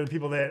mention some of the other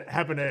people that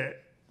happen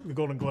at the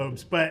Golden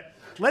Globes, but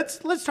let's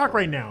talk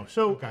right now.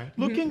 So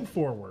looking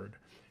forward,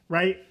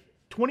 right?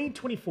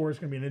 2024 is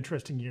going to be an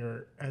interesting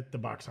year at the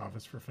box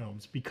office for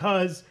films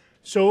because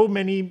so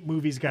many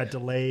movies got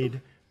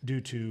delayed due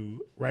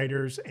to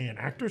writers and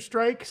actor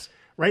strikes.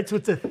 right? So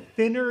it's a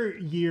thinner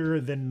year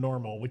than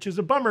normal, which is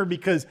a bummer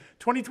because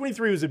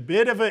 2023 was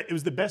it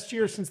was the best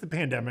year since the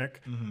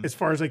pandemic as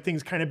far as like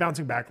things kind of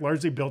bouncing back,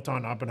 largely built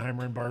on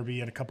Oppenheimer and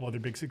Barbie and a couple other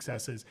big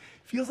successes.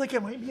 Feels like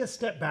it might be a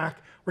step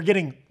back. We're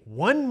getting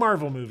one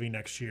Marvel movie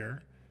next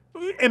year,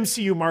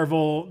 MCU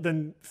Marvel,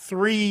 then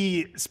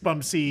 3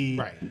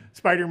 Spumsy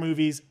Spider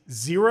movies,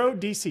 0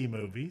 DC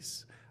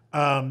movies.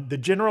 The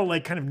general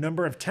like kind of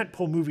number of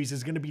tentpole movies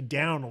is going to be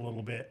down a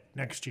little bit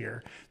next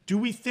year. Do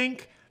we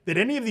think that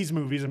any of these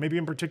movies, and maybe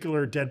in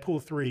particular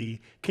Deadpool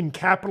 3, can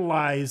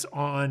capitalize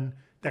on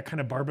that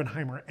kind of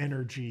Barbenheimer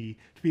energy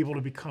to be able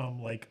to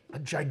become like a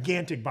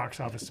gigantic box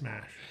office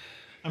smash?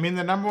 I mean,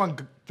 the number one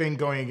thing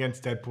going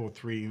against Deadpool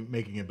 3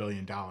 making $1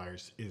 billion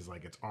is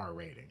like its R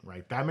rating,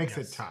 right? That makes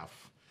it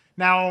tough.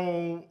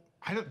 Now,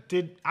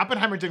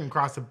 Oppenheimer didn't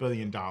cross $1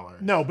 billion.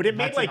 No, but it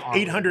made like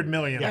 800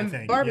 million, I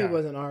think. Barbie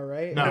wasn't R,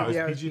 right? No,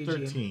 it was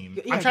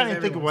PG-13. I'm trying to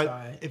think of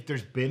if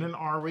there's been an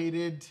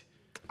R-rated.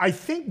 I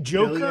think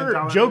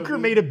Joker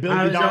made $1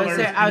 billion.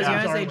 I was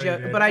gonna say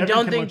Joker, but I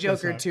don't think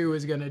Joker 2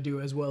 is gonna do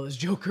as well as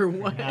Joker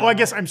 1. Well, I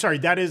guess I'm sorry.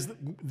 That is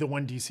the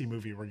one DC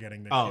movie we're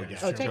getting this year.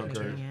 Oh,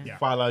 Joker.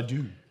 Fala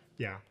du.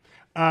 Yeah.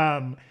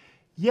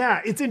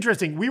 Yeah, it's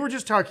interesting. We were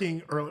just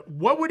talking earlier.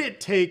 What would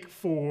it take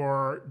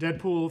for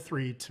Deadpool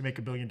 3 to make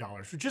 $1 billion?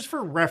 Just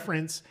for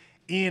reference,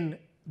 in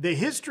the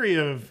history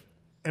of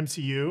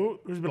MCU,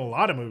 there's been a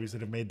lot of movies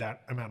that have made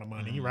that amount of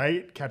money,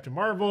 right? Captain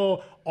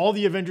Marvel, all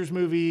the Avengers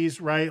movies,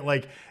 right?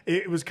 Like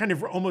it was kind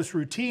of almost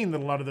routine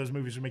that a lot of those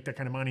movies would make that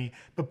kind of money.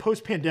 But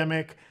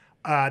post-pandemic,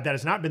 that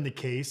has not been the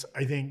case.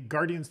 I think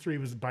Guardians 3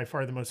 was by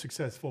far the most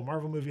successful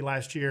Marvel movie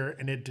last year,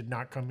 and it did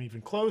not come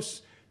even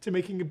close to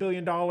making $1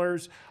 billion.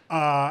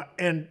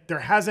 And there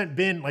hasn't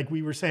been, like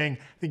we were saying,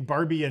 I think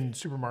Barbie and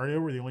Super Mario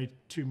were the only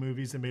 2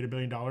 movies that made $1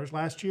 billion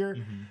last year.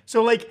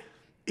 So like,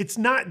 it's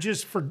not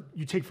just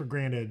you take for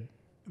granted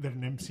that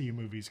an MCU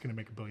movie is going to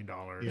make $1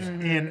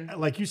 billion. And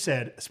like you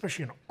said,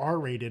 especially an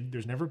R-rated,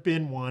 there's never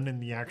been one in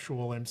the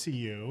actual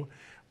MCU,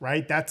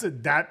 right?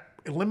 That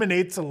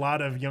eliminates a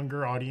lot of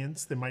younger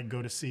audience that might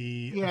go to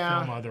see a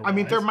film otherwise. I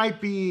mean, there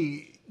might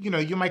be,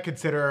 you might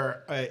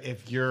consider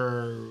if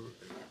you're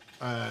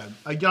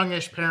a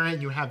youngish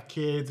parent, you have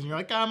kids, and you're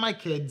like, my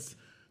kid's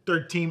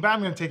 13, but I'm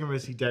going to take him to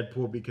see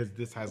Deadpool because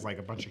this has like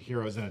a bunch of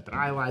heroes in it that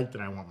I like,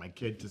 and I want my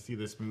kid to see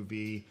this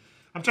movie.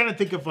 I'm trying to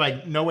think of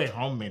like No Way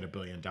Home made $1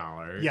 billion.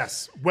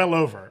 Yes, well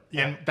over.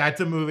 Yeah. And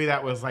that's a movie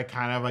that was like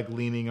kind of like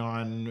leaning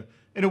on,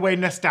 in a way,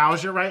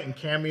 nostalgia, right? And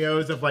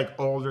cameos of like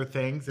older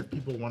things if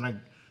people want to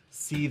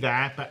see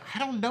that. But I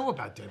don't know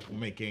about Deadpool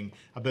making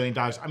 $1 billion.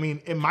 I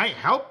mean, it might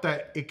help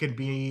that it could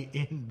be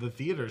in the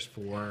theaters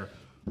for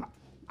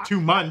 2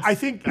 months. I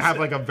think have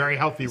like a very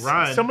healthy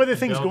run. Some of the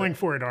things going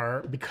for it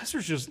are because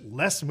there's just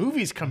less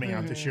movies coming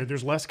out this year.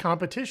 There's less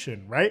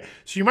competition, right?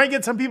 So you might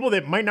get some people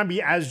that might not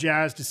be as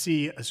jazzed to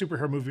see a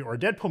superhero movie or a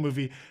Deadpool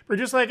movie, but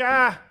just like,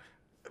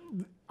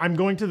 I'm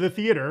going to the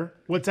theater.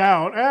 What's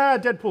out?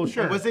 Deadpool,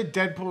 sure. And was it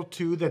Deadpool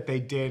 2 that they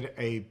did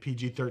a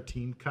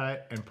PG-13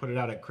 cut and put it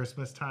out at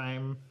Christmas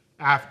time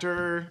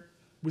after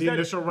the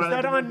initial run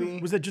of the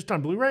movie? Was that just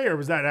on Blu-ray or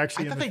was that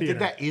actually in the theater? I thought they did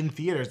that in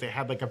theaters. They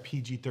had like a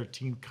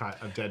PG-13 cut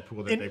of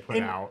Deadpool that they put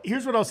out.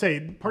 Here's what I'll say.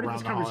 Part of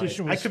this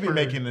conversation was I could be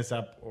making this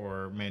up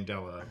or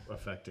Mandela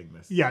affecting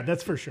this. Yeah,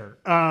 that's for sure.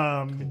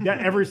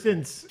 Ever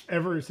since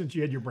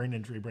you had your brain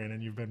injury,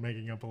 Brandon, you've been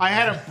making up a lot. I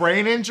had a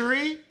brain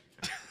injury?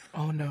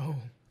 Oh, no.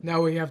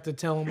 Now we have to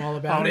tell him all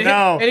about it.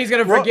 No. And he's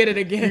going to forget it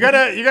again. You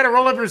gotta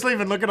roll up your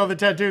sleeve and look at all the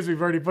tattoos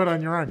we've already put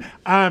on your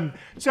arm.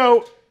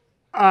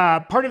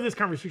 Part of this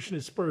conversation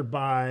is spurred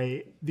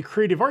by the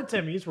Creative Arts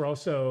Emmys were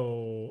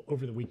also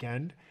over the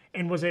weekend.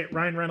 And was it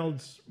Ryan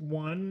Reynolds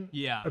won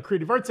a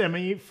Creative Arts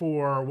Emmy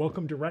for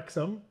Welcome to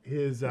Wrexham,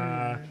 his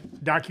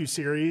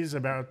docuseries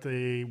about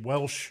the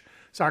Welsh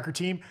soccer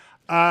team.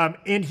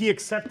 And he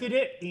accepted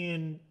it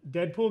in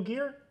Deadpool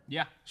gear.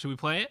 Yeah. Should we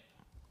play it?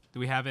 Do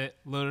we have it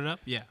loaded up?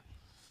 Yeah.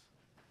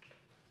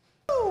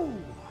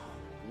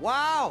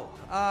 Wow.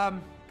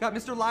 Got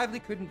Mr. Lively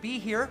couldn't be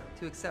here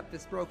to accept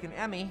this broken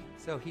Emmy,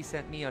 so he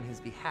sent me on his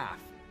behalf.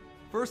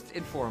 First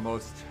and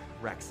foremost,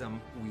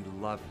 Wrexham, we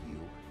love you.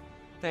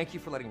 Thank you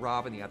for letting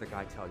Rob and the other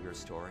guy tell your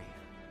story.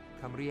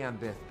 Cymru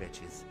byth,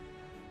 bitches.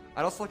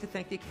 I'd also like to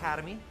thank the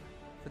Academy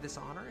for this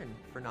honor and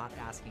for not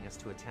asking us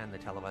to attend the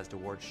televised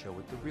awards show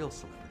with the real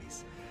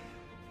celebrities.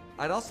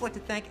 I'd also like to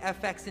thank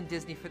FX and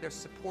Disney for their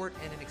support,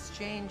 and in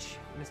exchange,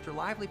 Mr.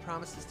 Lively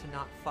promises to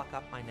not fuck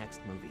up my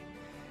next movie.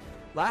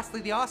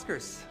 Lastly, the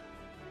Oscars.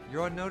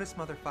 You're on notice,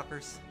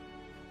 motherfuckers.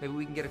 Maybe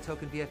we can get a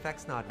token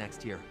VFX nod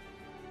next year.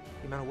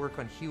 The amount of work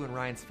on Hugh and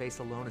Ryan's face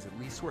alone is at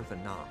least worth a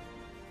nom.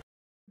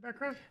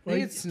 Background? I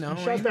think it's snowing.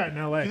 Shot that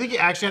in LA. Do you think he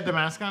actually had the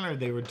mask on, or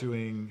they were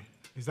doing?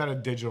 Is that a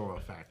digital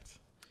effect?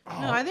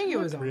 No, I think it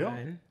was real.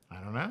 on. I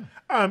don't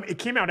know. It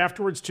came out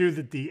afterwards too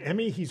that the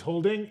Emmy he's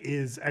holding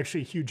is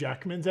actually Hugh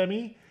Jackman's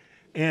Emmy,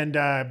 and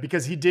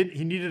because he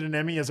needed an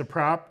Emmy as a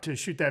prop to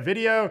shoot that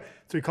video,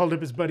 So he called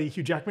up his buddy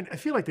Hugh Jackman. I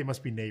feel like they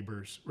must be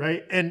neighbors,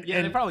 right? And Yeah,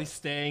 they're probably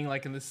staying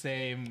like in the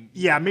same.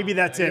 yeah, maybe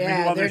that's it. Yeah,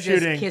 maybe while they're they're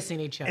just shooting, kissing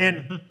each other.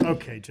 And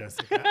okay,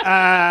 Jessica. In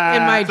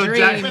my So dreams.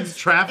 Jackman's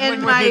traveling In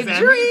with my his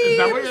Emmys? Is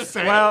that what you're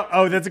saying? Well,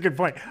 oh, that's a good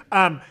point.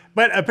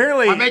 But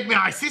apparently, I make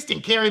my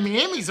assistant carry me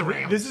Emmys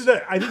around. this is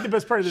I think the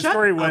best part of the Shut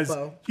story up, was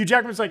Bo. Hugh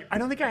Jackman's like, I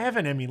don't think I have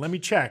an Emmy. Let me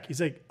check.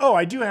 He's like, oh,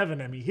 I do have an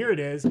Emmy. Here it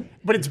is.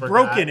 But it's Forgot.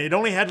 broken. It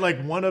only had like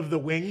one of the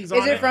wings on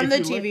it. Is it from the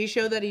if you look. TV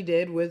show that he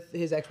did with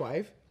his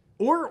ex-wife?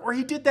 Or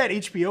he did that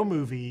HBO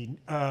movie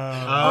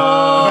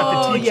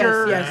about the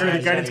teacher yes, or the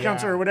yes, guidance yeah.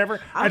 counselor or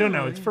whatever. I don't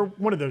know. It's for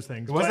one of those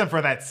things. It wasn't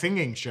for that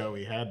singing show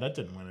he had. That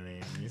didn't win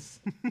any Emmys.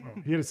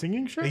 He had a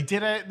singing show?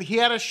 He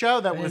had a show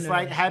that was know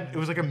like that it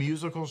was like a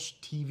musical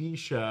TV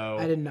show.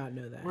 I did not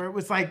know that. Where it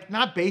was like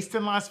not based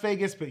in Las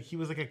Vegas, but he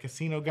was like a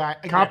casino guy.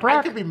 Again, Cop I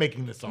Rock? could be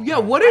making this all Yeah,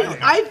 up. what I is? don't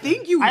know. I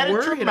think you I had a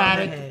were hit on the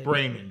traumatic head.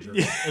 brain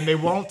injury, and they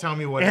won't tell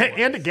me what it was.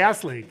 And a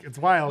gas leak. It's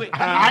wild.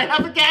 I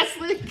have a gas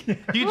leak.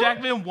 Hugh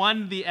Jackman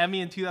won the Emmy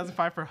in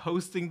 2005 for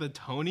hosting the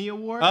Tony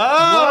Awards.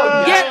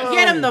 Oh,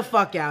 Get him the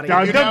fuck out of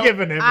Dog, here. don't know, give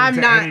an Emmy I'm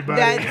to not anybody.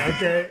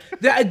 that-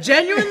 Okay.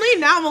 Genuinely,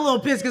 now I'm a little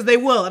pissed because they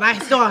will, and I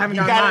still haven't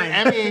You got got mine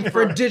an Emmy for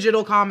for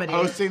digital comedy.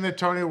 hosting the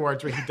Tony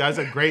Awards, where he does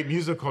a great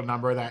musical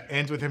number that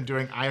ends with him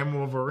doing "I Am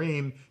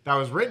Wolverine." That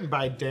was written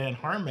by Dan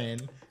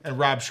Harmon and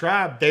Rob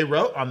Schrab. They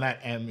wrote on that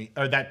Emmy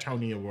or that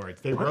Tony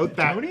Awards. They wrote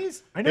that.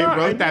 Tonys? I They know, I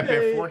wrote knew that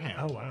they- beforehand.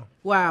 Oh, wow.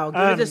 Wow,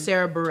 give it to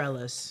Sarah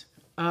Bareilles.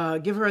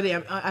 Give her the.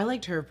 I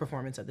liked her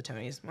performance at the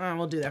Tonys. Well,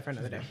 we'll do that for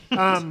another day.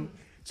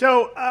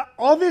 So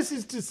all this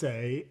is to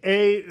say,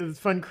 it's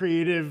a fun,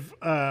 creative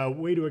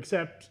way to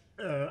accept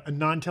a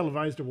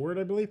non-televised award,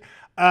 I believe.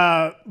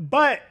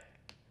 But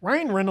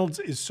Ryan Reynolds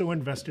is so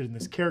invested in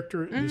this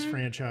character, in this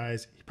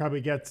franchise, he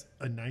probably gets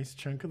a nice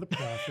chunk of the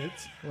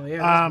profits. Well, yeah,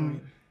 that's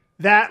right.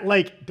 That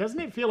like doesn't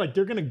it feel like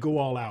they're gonna go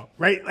all out,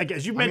 right? Like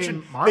as you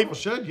mentioned, Marvel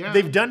should, yeah.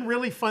 They've done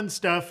really fun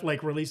stuff,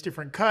 like release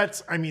different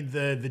cuts. I mean,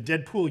 the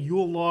Deadpool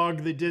Yule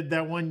log they did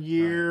that one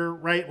year,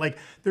 right? Like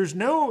there's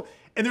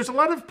a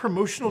lot of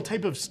promotional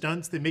type of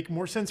stunts that make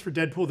more sense for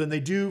Deadpool than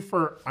they do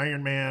for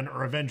Iron Man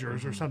or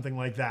Avengers or something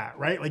like that,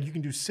 right? Like you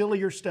can do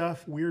sillier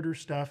stuff, weirder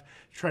stuff,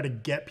 to try to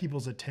get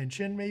people's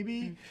attention,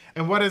 maybe.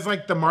 And what is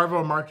like the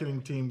Marvel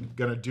marketing team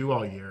gonna do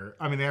all year?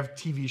 I mean, they have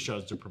TV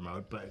shows to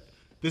promote, but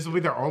this will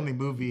be their only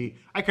movie.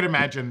 I could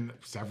imagine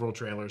several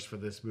trailers for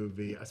this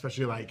movie,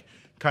 especially like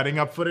cutting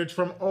up footage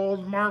from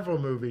old Marvel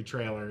movie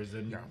trailers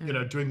and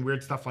doing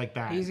weird stuff like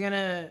that. He's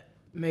gonna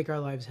make our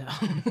lives hell.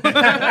 He's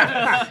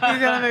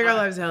gonna make our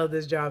lives hell at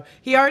this job.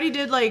 He already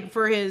did like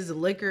for his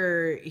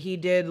liquor. He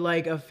did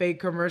like a fake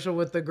commercial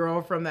with the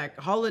girl from that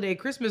holiday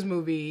Christmas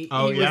movie.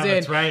 Oh, he was yeah, in.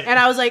 that's right. And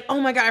I was like,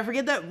 oh my god, I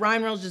forget that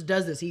Ryan Reynolds just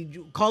does this. He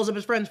calls up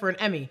his friends for an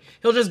Emmy.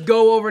 He'll just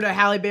go over to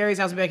Halle Berry's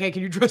house and be like, hey,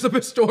 can you dress up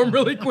as Storm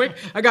really quick?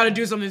 I gotta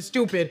do something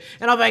stupid.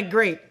 And I'm like,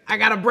 great. I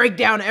gotta break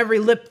down every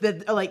lip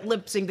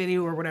sync they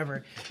do or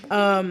whatever.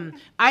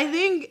 I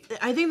think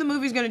the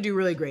movie's gonna do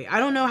really great. I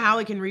don't know how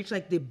it can reach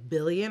like the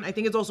billion. I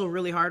think it's also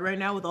really hard right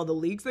now with all the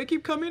leaks that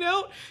keep coming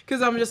out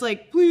because I'm just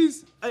like,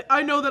 please,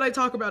 I know that I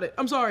talk about it.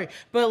 I'm sorry,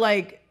 but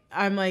like,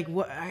 I'm like,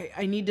 what?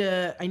 I need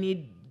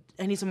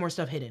some more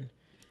stuff hidden.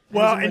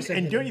 Well,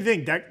 and don't you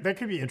think that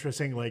could be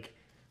interesting? Like,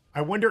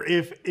 I wonder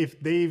if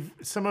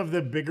some of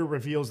the bigger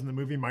reveals in the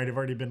movie might have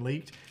already been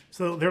leaked.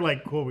 So they're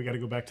like, cool, we got to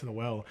go back to the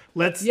well.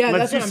 Let's do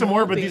what some I'm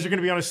more, but hoping. these are going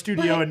to be on a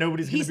studio and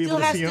nobody's going to be able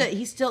to see them.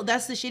 He still,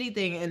 that's the shitty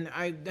thing. And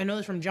I know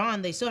this from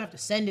John. They still have to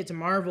send it to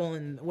Marvel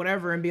and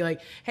whatever and be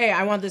like, hey,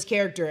 I want this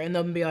character. And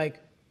they'll be like,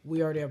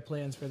 we already have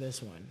plans for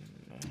this one.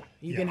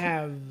 You can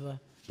have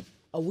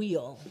a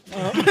wheel. You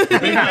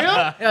can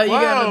have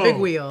a big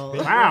wheel.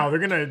 Wow, they're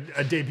going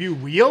to debut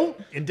Wheel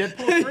in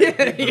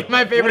Deadpool 3?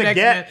 My favorite What a X-Men.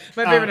 get.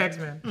 My favorite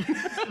X-Men.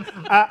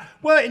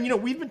 Well,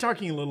 and we've been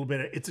talking a little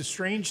bit. It's a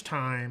strange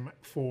time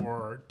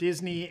for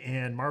Disney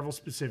and Marvel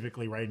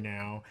specifically right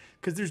now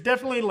because there's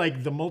definitely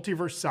like the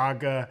multiverse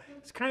saga.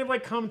 It's kind of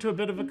like come to a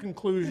bit of a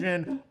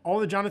conclusion. All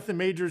the Jonathan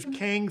Majors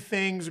Kang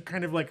things are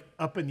kind of like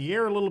up in the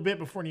air a little bit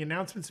before any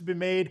announcements have been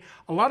made.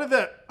 A lot of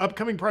the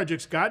upcoming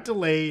projects got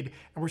delayed,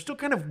 and we're still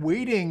kind of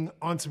waiting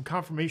on some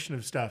confirmation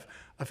of stuff.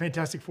 A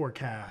Fantastic Four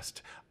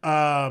cast.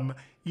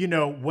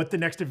 What the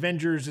next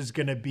Avengers is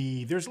going to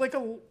be. There's like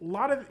a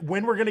lot of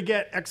when we're going to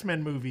get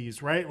X-Men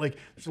movies, right? Like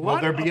there's a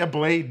lot. Will there be a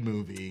Blade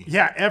movie?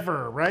 Yeah,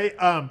 ever, right?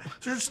 So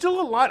there's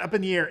still a lot up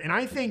in the air, and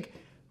I think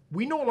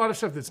we know a lot of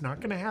stuff that's not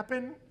going to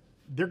happen.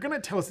 They're going to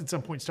tell us at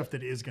some point stuff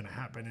that is going to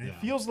happen. And it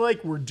feels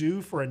like we're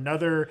due for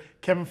another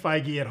Kevin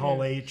Feige at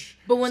Hall H,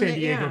 San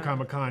Diego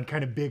Comic-Con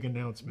kind of big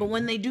announcement. But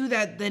when they do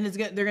that, then they're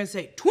going to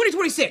say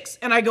 2026.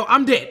 And I go,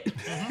 I'm dead.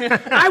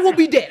 I will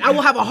be dead. I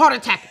will have a heart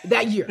attack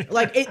that year.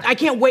 Like, I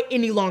can't wait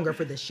any longer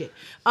for this shit.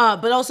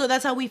 But also,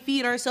 that's how we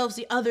feed ourselves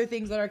the other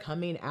things that are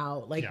coming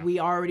out. Like, we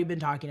already been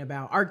talking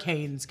about.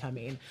 Arcane's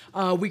coming.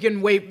 We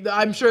can wait.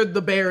 I'm sure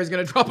The Bear is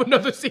going to drop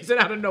another season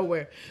out of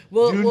nowhere.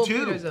 Dune we'll 2.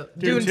 feed ourselves.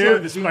 Dune 2,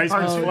 the Spice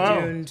Must Flow.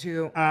 Dune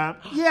 2.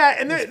 Yeah,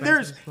 and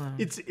there's flow.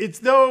 it's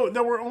though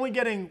we're only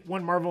getting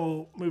one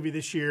Marvel movie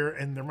this year,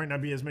 and there might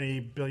not be as many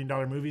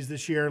billion-dollar movies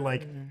this year.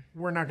 Like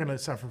we're not going to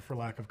suffer for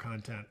lack of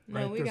content.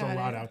 Right? we There's a got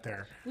lot it. out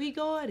there. We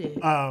got it.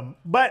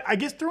 But I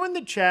guess throw in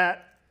the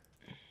chat,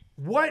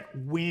 what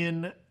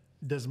win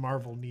does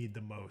Marvel need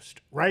the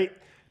most? Right?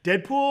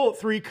 Deadpool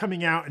 3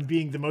 coming out and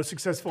being the most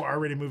successful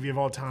R-rated movie of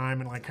all time,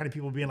 and like kind of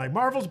people being like,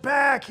 Marvel's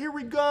back, here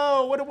we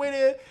go. What a way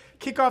to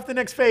kick off the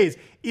next phase.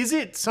 Is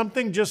it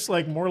something just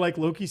like more like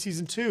Loki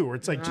season 2, where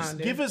it's like, just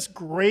give us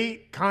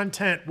great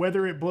content,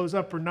 whether it blows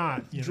up or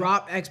not? You know?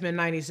 Drop X-Men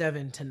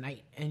 97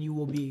 tonight, and you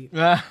will be.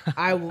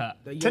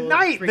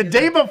 Tonight, the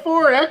day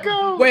before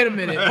Echo? Wait a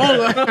minute.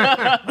 Hold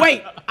on.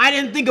 Wait, I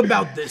didn't think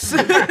about this.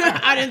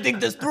 I didn't think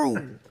this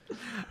through.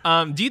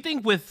 Do you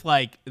think with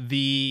like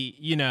the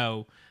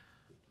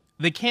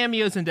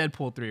cameos in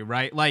Deadpool 3,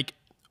 right? Like,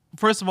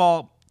 first of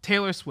all,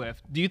 Taylor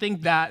Swift, do you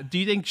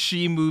think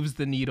she moves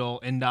the needle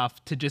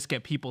enough to just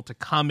get people to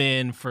come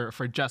in for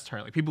just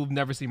her? Like people who've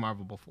never seen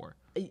Marvel before.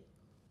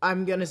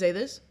 I'm gonna say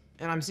this,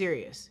 and I'm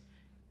serious.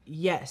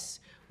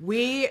 Yes.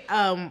 We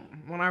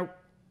when I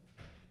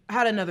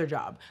had another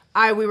job,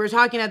 we were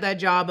talking at that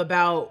job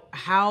about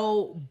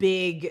how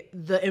big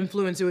the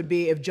influence it would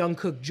be if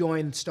Jungkook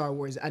joined Star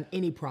Wars on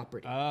any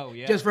property. Oh,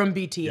 yeah. Just from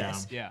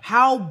BTS. Yeah.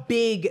 How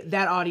big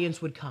that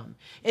audience would come.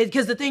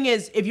 Because the thing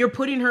is, if you're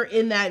putting her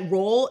in that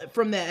role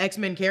from the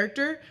X-Men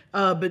character,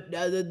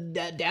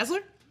 Dazzler?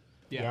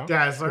 Yeah.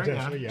 Dazzler,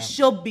 Yeah.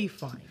 She'll be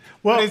fine.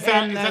 Well, is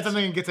that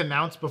something that gets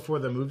announced before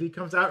the movie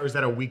comes out, or is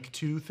that a week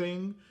 2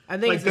 thing? I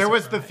think like it's a there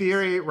was the surprise.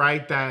 theory,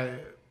 right, that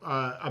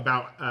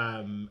about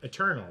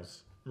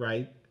Eternals,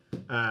 right?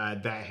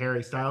 That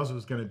Harry Styles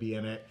was going to be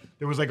in it.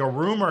 There was like a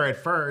rumor at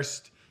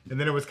first, and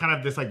then it was kind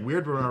of this like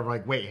weird rumor of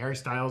like, wait, Harry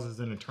Styles is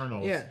in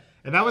Eternals. Yeah.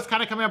 And that was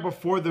kind of coming out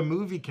before the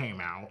movie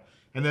came out.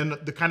 And then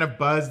the kind of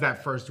buzz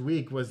that first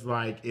week was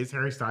like, is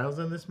Harry Styles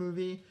in this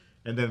movie?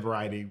 And then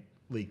Variety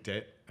leaked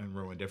it and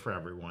ruined it for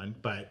everyone.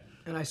 But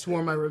And I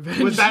swore my revenge.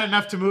 was that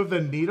enough to move the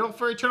needle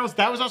for Eternals?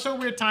 That was also a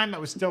weird time that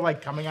was still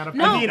like coming out of.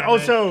 I mean,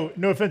 also,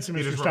 no offense to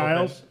Peter's Mr.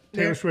 Styles, Robert.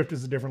 Taylor Swift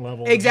is a different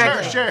level.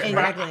 Exactly. Sure,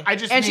 Exactly. but I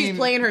just and mean- she's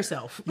playing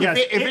herself. Yes.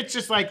 If it's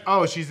just like,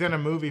 oh, she's in a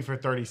movie for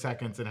 30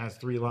 seconds and has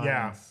 3 lines.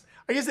 Yeah.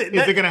 I guess Is it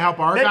going to help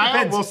that Argyle?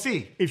 depends. We'll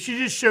see. If she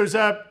just shows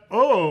up,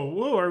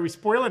 whoa, are we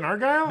spoiling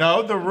Argyle?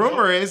 No, the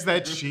rumor is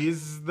that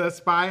she's the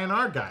spy in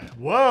Argyle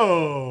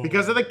Whoa.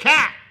 because of the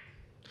cat.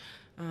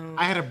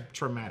 I had a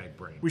traumatic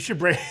brain. We should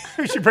break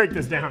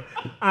this down.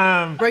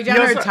 Break down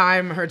you her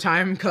also- her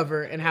time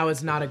cover and how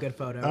it's not a good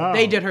photo. Oh.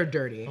 They did her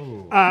dirty.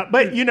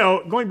 But,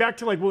 going back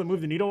to, will it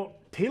move the needle?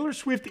 Taylor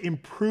Swift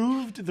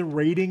improved the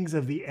ratings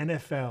of the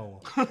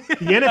NFL. The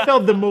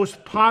NFL, the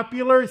most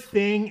popular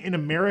thing in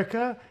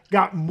America,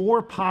 got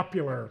more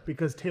popular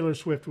because Taylor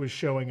Swift was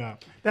showing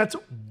up. That's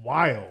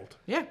wild.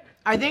 Yeah.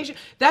 I think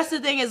that's the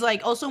thing is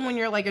also when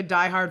you're a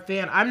diehard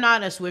fan, I'm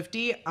not a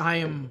Swiftie. I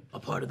am a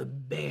part of the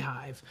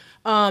Bayhive.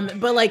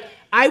 But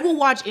I will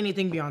watch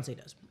anything Beyonce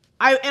does.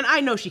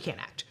 I know she can't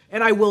act.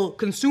 And I will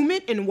consume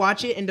it and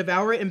watch it and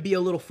devour it and be a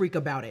little freak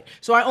about it.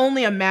 So I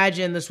only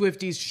imagine the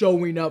Swifties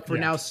showing up for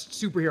now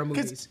superhero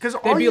movies. Because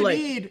all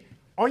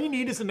you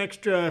need is an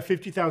extra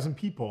 50,000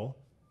 people.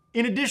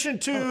 In addition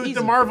to easy.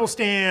 the Marvel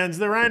stands,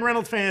 the Ryan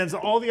Reynolds fans,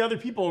 all the other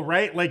people,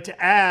 right?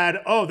 To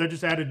add, they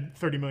just added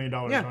 $30 million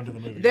onto the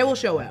movie. They will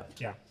show up.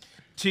 Yeah.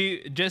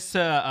 To just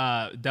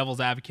devil's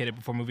advocate it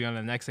before moving on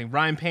to the next thing,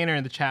 Ryan Painter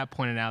in the chat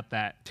pointed out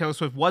that Taylor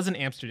Swift was in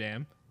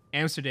Amsterdam.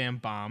 Amsterdam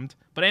bombed,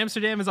 but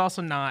Amsterdam is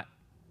also not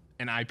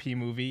an IP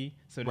movie,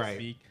 so to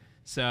speak.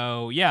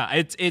 So yeah,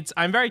 it's.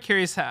 I'm very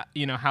curious how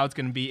it's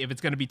going to be, if it's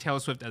going to be Taylor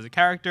Swift as a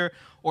character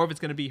or if it's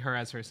going to be her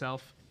as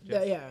herself.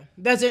 Yeah,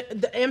 that's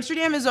it.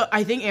 Amsterdam is.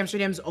 I think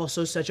Amsterdam is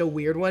also such a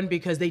weird one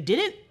because they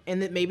didn't,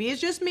 and that maybe it's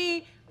just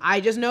me. I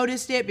just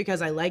noticed it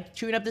because I like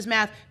chewing up this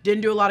math.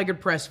 Didn't do a lot of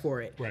good press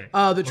for it. Right.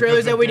 The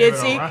trailers that we did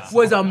see David O.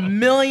 was a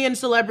million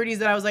celebrities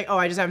that I was like,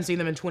 I just haven't seen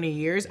them in 20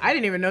 years. I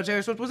didn't even know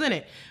Taylor Swift was in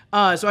it.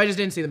 So I just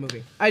didn't see the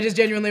movie. I just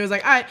genuinely was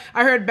like, I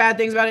heard bad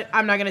things about it.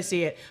 I'm not gonna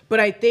see it. But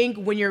I think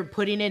when you're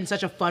putting in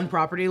such a fun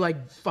property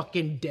like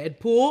fucking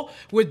Deadpool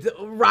with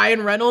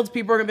Ryan Reynolds,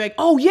 people are gonna be like,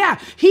 oh yeah,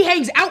 he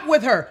hangs out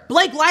with her.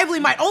 Blake Lively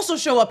might also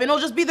show up, and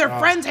it'll just be their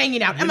friends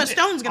hanging out. Emma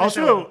Stone's gonna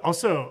show up.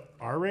 Also,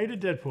 R-rated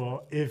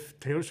Deadpool, if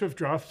Taylor Swift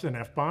drops an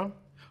F-bomb,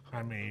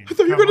 I mean, I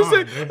thought you were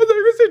gonna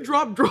say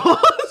drop draws.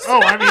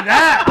 Oh, I mean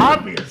that,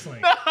 obviously.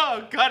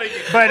 Oh, cutting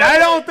it. But I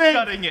don't think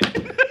Cutting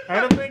it.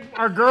 I don't think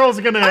our girl's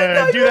gonna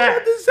I do you were that.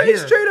 about to say here.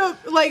 straight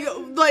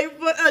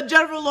up,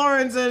 Jennifer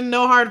Lawrence and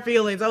No Hard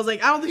Feelings. I was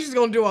like, I don't think she's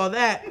gonna do all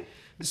that.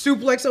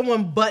 Suplex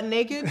someone butt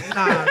naked?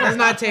 Nah, that's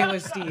not Taylor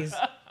Steez.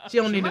 She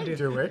don't need to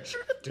do it.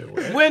 Do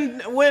it.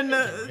 When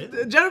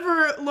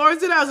Jennifer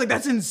Lawrence did it, I was like,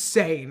 that's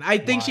insane. I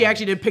think she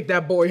actually did pick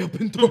that boy up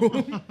and throw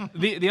him.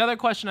 The other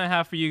question I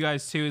have for you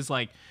guys too is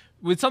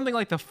with something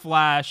like The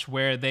Flash,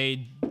 where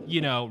they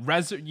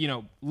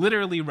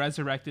literally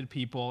resurrected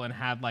people and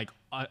had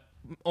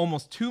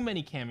almost too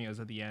many cameos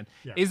at the end.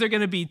 Yeah. Is there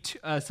going to be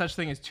such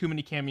thing as too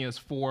many cameos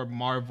for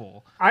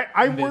Marvel?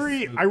 I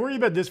worry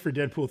about this for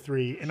Deadpool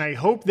 3, and I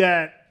hope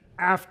that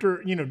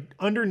after,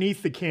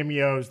 underneath the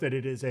cameos, that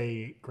it is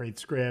a great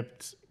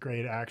script,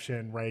 great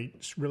action, right?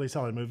 Really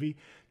solid movie.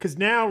 Because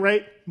now,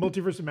 right,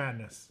 Multiverse of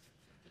Madness,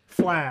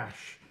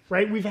 Flash,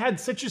 right? We've had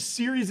such a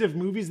series of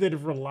movies that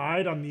have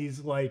relied on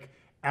these like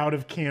out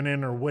of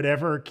canon or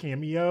whatever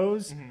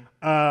cameos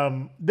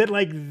that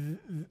like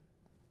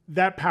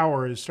that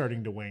power is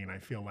starting to wane, I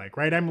feel like,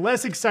 right? I'm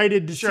less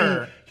excited to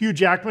see Hugh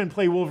Jackman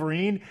play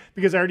Wolverine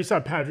because I already saw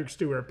Patrick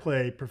Stewart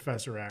play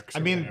Professor X.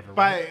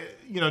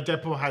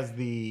 Deadpool has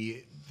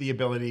the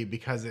ability,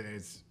 because it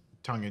is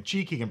tongue in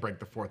cheek, he can break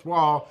the fourth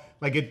wall.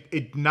 Like it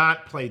doesn't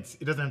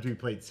have to be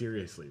played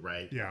seriously,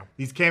 right? Yeah.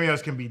 These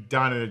cameos can be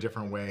done in a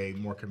different way,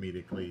 more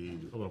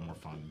comedically, a little more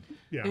fun.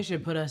 Yeah. They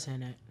should put us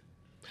in it.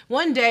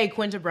 One day,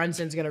 Quinta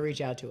Brunson's gonna reach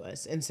out to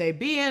us and say,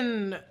 "Be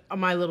in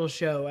my little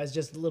show as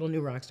just little new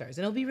rock stars,"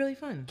 and it'll be really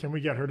fun. Can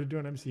we get her to do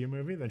an MCU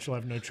movie? Then she'll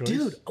have no choice.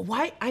 Dude,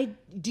 why?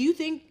 Do you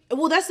think?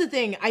 Well, that's the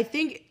thing. I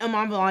think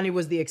Iman Vellani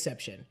was the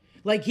exception.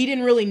 Like, he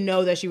didn't really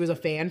know that she was a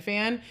fan,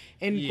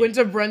 and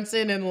Quinta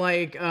Brunson and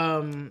like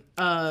oh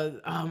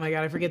my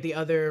god, I forget the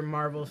other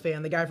Marvel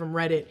fan, the guy from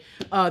Reddit.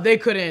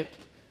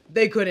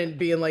 They couldn't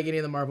be in like any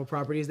of the Marvel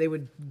properties. They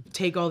would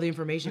take all the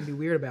information and be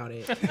weird about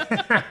it.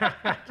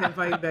 Can't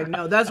fight back.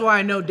 No, that's why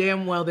I know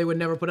damn well they would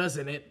never put us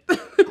in it.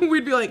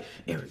 We'd be like,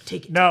 Eric,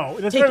 take it. No,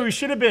 that's why we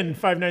should have been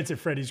Five Nights at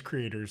Freddy's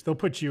creators. They'll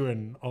put you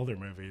in all their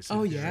movies.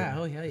 Oh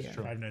yeah, yeah.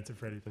 Five Nights at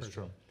Freddy's. That's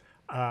true.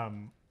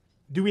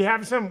 Do we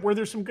have were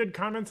there some good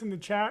comments in the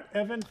chat,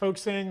 Evan?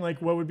 Folks saying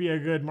like what would be a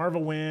good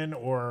Marvel win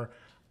or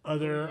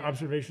other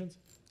observations?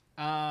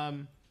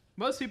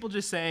 Most people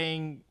just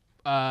saying,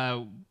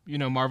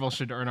 Marvel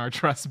should earn our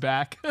trust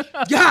back.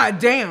 God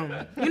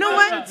damn. You know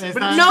what?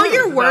 Know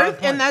your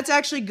worth, and that's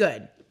actually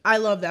good. I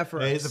love that for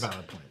us. It is a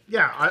valid point.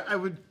 Yeah, I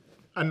would.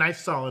 A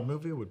nice solid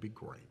movie would be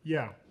great.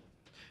 Yeah.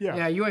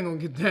 Yeah, you ain't gonna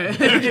get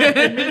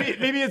that.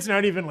 maybe it's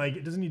not even like,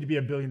 it doesn't need to be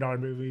 $1 billion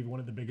movie, one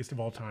of the biggest of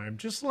all time.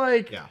 Just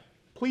like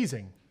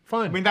pleasing,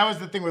 fun. I mean, that was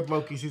the thing with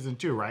Loki season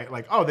 2, right?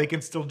 Like, oh, they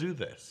can still do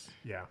this.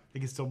 Yeah. They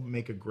can still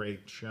make a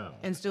great show.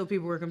 And still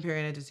people were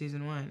comparing it to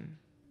season 1.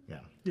 Yeah.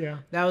 Yeah.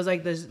 That was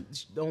like the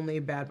only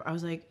bad. I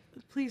was like,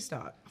 please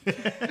stop.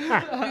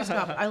 Please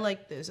stop. I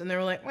like this. And they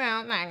were like,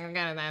 well, not gonna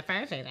go to that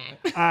first season.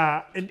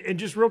 And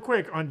just real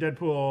quick on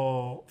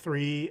Deadpool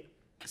 3,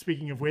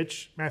 speaking of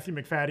which, Matthew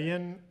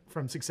McFadden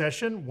from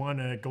Succession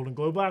won a Golden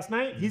Globe last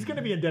night. He's going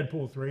to be in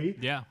Deadpool 3.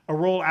 Yeah. A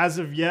role as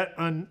of yet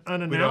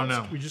unannounced. We don't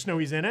know. We just know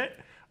he's in it.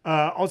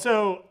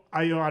 Also,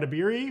 Ayo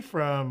Adebiri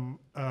from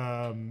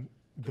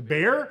The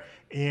Bear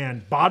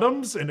and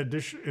Bottoms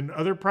and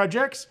other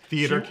projects.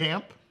 Theater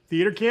Camp.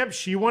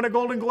 She won a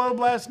Golden Globe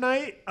last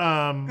night.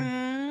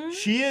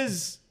 She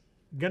is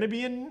going to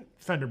be in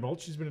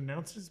Thunderbolts. She's been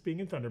announced as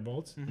being in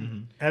Thunderbolts.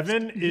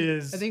 Evan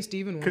is, I think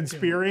Steven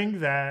conspiring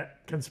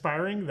that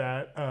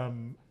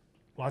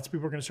lots of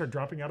people are going to start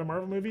dropping out of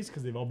Marvel movies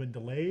because they've all been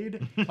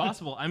delayed.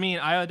 Possible. I mean,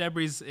 Ayo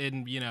Adebiri's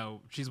in,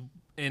 she's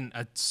in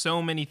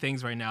so many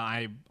things right now.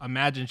 I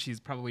imagine she's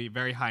probably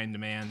very high in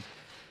demand.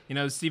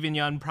 Steven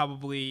Yeun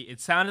probably,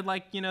 it sounded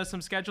like, some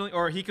scheduling,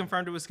 or he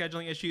confirmed it was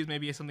scheduling issues.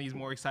 Maybe it's something he's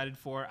more excited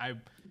for.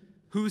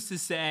 Who's to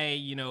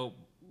say,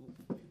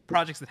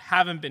 projects that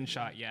haven't been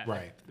shot yet,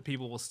 right? The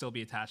people will still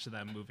be attached to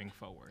them moving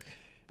forward.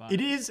 But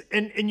it is,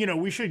 and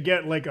we should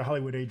get like a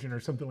Hollywood agent or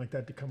something like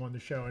that to come on the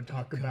show and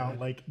talk about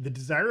like the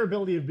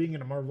desirability of being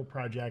in a Marvel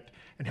project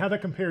and how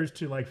that compares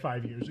to like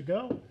 5 years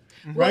ago.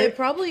 Well, it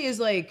probably is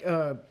like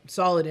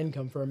solid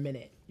income for a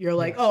minute. You're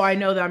like, oh, I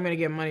know that I'm going to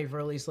get money for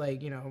at least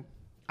like,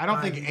 I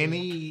don't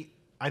think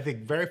I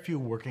think very few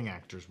working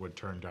actors would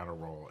turn down a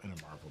role in a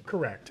Marvel movie.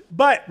 Correct.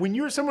 But when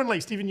you're someone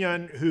like Steven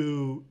Yeun,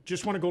 who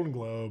just won a Golden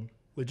Globe,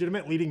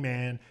 legitimate leading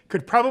man,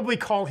 could probably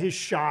call his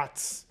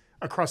shots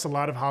across a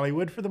lot of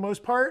Hollywood for the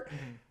most part,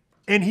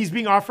 and he's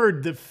being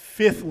offered the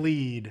 5th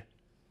lead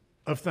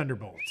of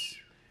Thunderbolts,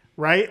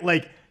 right?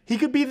 Like, he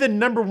could be the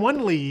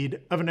 #1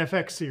 lead of an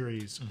FX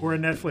series or a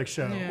Netflix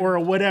show or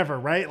a whatever,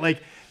 right?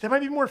 Like, that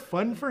might be more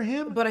fun for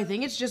him. But I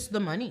think it's just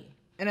the money.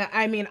 And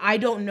I mean, I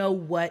don't know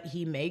what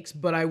he makes,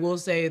 but I will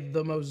say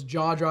the most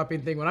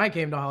jaw-dropping thing when I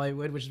came to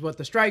Hollywood, which is what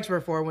the strikes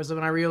were for, was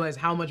when I realized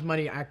how much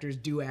money actors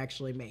do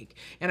actually make.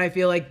 And I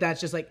feel like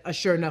that's just like a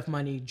sure enough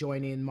money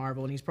joining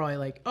Marvel. And he's probably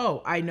like,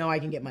 oh, I know I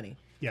can get money.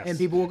 Yes. And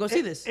people will go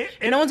see this.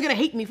 And no one's going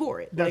to hate me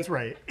for it. That's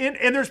right.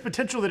 And there's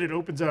potential that it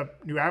opens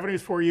up new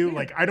avenues for you.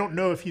 Like, I don't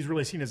know if he's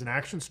really seen as an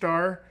action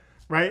star,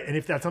 right? And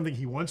if that's something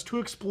he wants to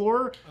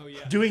explore,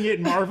 doing it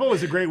in Marvel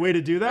is a great way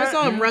to do that. I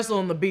saw him wrestle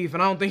in The Beef,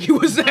 and I don't think he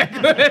was that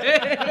good.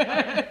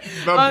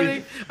 The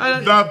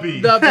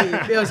Beef.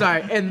 Oh,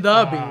 sorry. And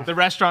The Beef. the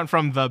restaurant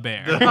from The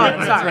Bear. Oh,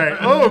 That's sorry. right.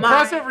 Oh,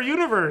 crossover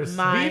universe.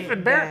 Beef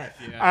and Bear.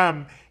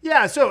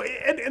 bad. So,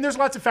 and there's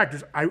lots of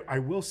factors. I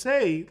will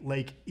say,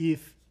 like,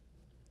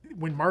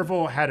 when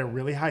Marvel had a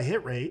really high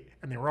hit rate,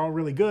 and they were all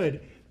really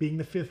good, being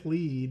the 5th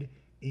lead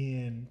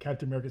in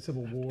Captain America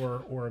Civil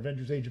War or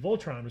Avengers Age of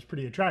Ultron was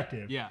pretty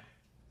attractive. Yeah.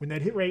 when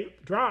that hit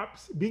rate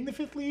drops, being the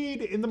 5th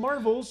lead in the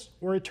Marvels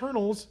or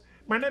Eternals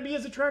might not be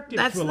as attractive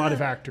to a lot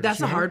of actors. That's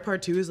the hard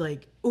part too, is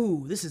like,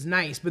 ooh, this is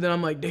nice. But then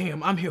I'm like,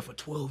 damn, I'm here for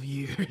 12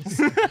 years.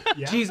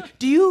 Jeez.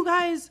 Do you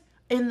guys,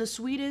 in the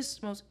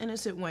sweetest, most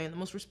innocent way, in the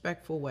most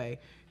respectful way,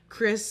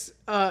 Chris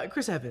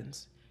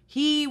Evans,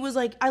 he was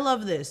like, I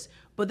love this.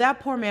 But that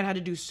poor man had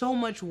to do so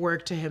much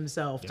work to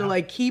himself to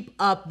like keep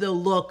up the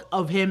look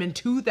of him in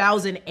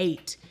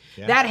 2008.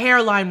 Yeah. That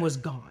hairline was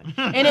gone.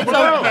 And it's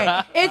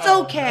okay. It's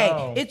okay.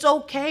 No. It's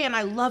okay. And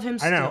I love him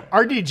still. I know.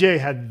 RDJ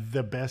had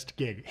the best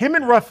gig. Him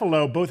and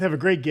Ruffalo both have a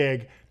great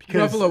gig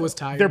because Ruffalo was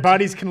tired. Their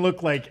bodies can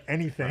look like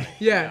anything.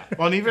 Yeah.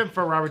 Well, and even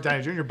for Robert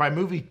Downey Jr., by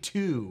movie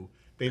 2,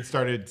 they'd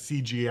started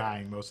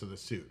CGIing most of the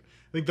suit.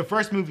 Like the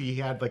first movie, he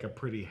had like a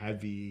pretty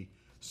heavy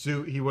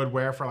suit he would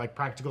wear for like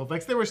practical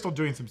effects. They were still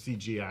doing some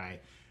CGI.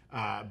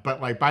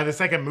 But like by the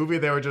second movie,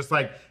 they were just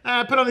like,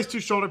 put on these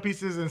 2 shoulder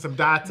pieces and some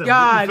dots and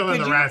fill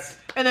in the rest.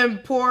 And then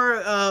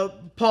poor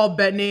Paul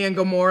Bettany and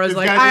Gamora's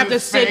like, I have to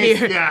sit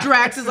here. Yeah.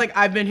 Drax is like,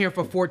 I've been here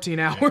for 14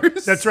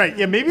 hours. That's right.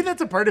 Yeah, maybe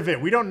that's a part of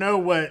it. We don't know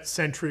what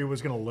Sentry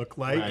was going to look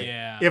like. Right.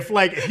 Yeah. If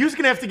he was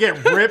going to have to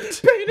get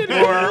ripped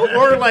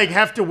or like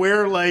have to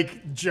wear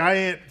like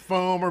giant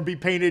foam or be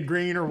painted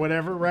green or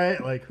whatever,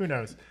 right? Like, who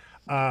knows?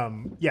 So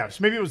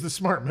maybe it was the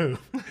smart move.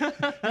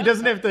 He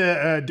doesn't have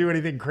to do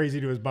anything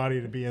crazy to his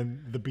body to be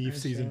in The Beef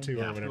season 2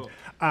 or whatever.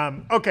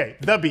 Cool. Okay,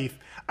 The Beef.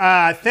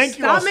 Thank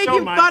you all so much. Stop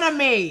making fun of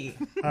me.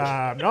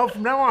 No,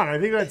 from now on, I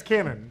think that's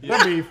canon. The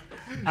Beef.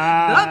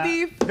 The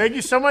Beef. Thank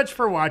you so much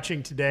for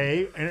watching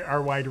today,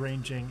 our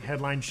wide-ranging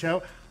headline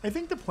show. I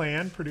think the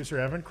plan, producer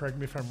Evan, correct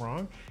me if I'm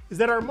wrong, is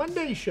that our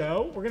Monday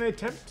show, we're going to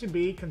attempt to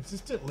be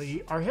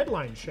consistently our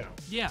headline show.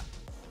 Yeah.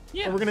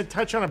 And we're going to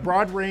touch on a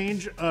broad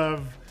range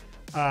of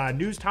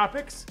news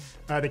topics.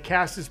 The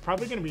cast is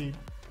probably going to be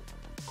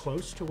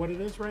close to what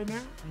it is right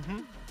now,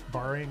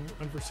 barring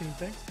unforeseen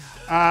things.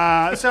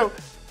 So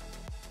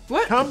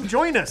come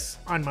join us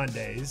on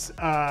Mondays.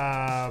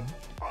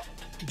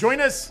 Join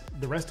us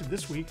the rest of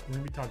this week. We're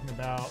going to be talking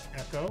about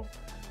Echo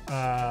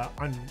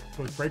on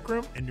both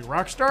Breakroom and New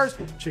Rockstars.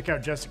 Check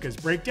out Jessica's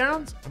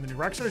breakdowns on the New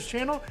Rockstars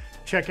channel.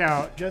 Check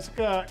out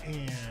Jessica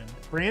and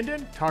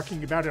Brandon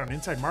talking about it on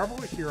Inside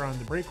Marvel here on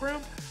the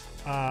Breakroom.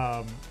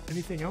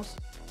 Anything else?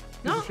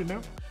 No. You should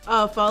know?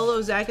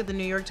 Follow Zach at the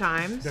New York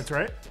Times. That's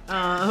right.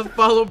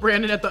 Follow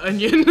Brandon at the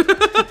Onion.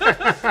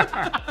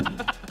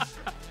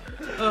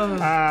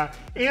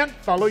 And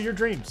follow your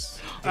dreams.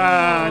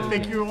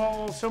 Thank you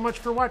all so much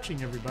for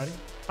watching, everybody.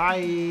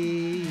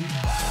 Bye.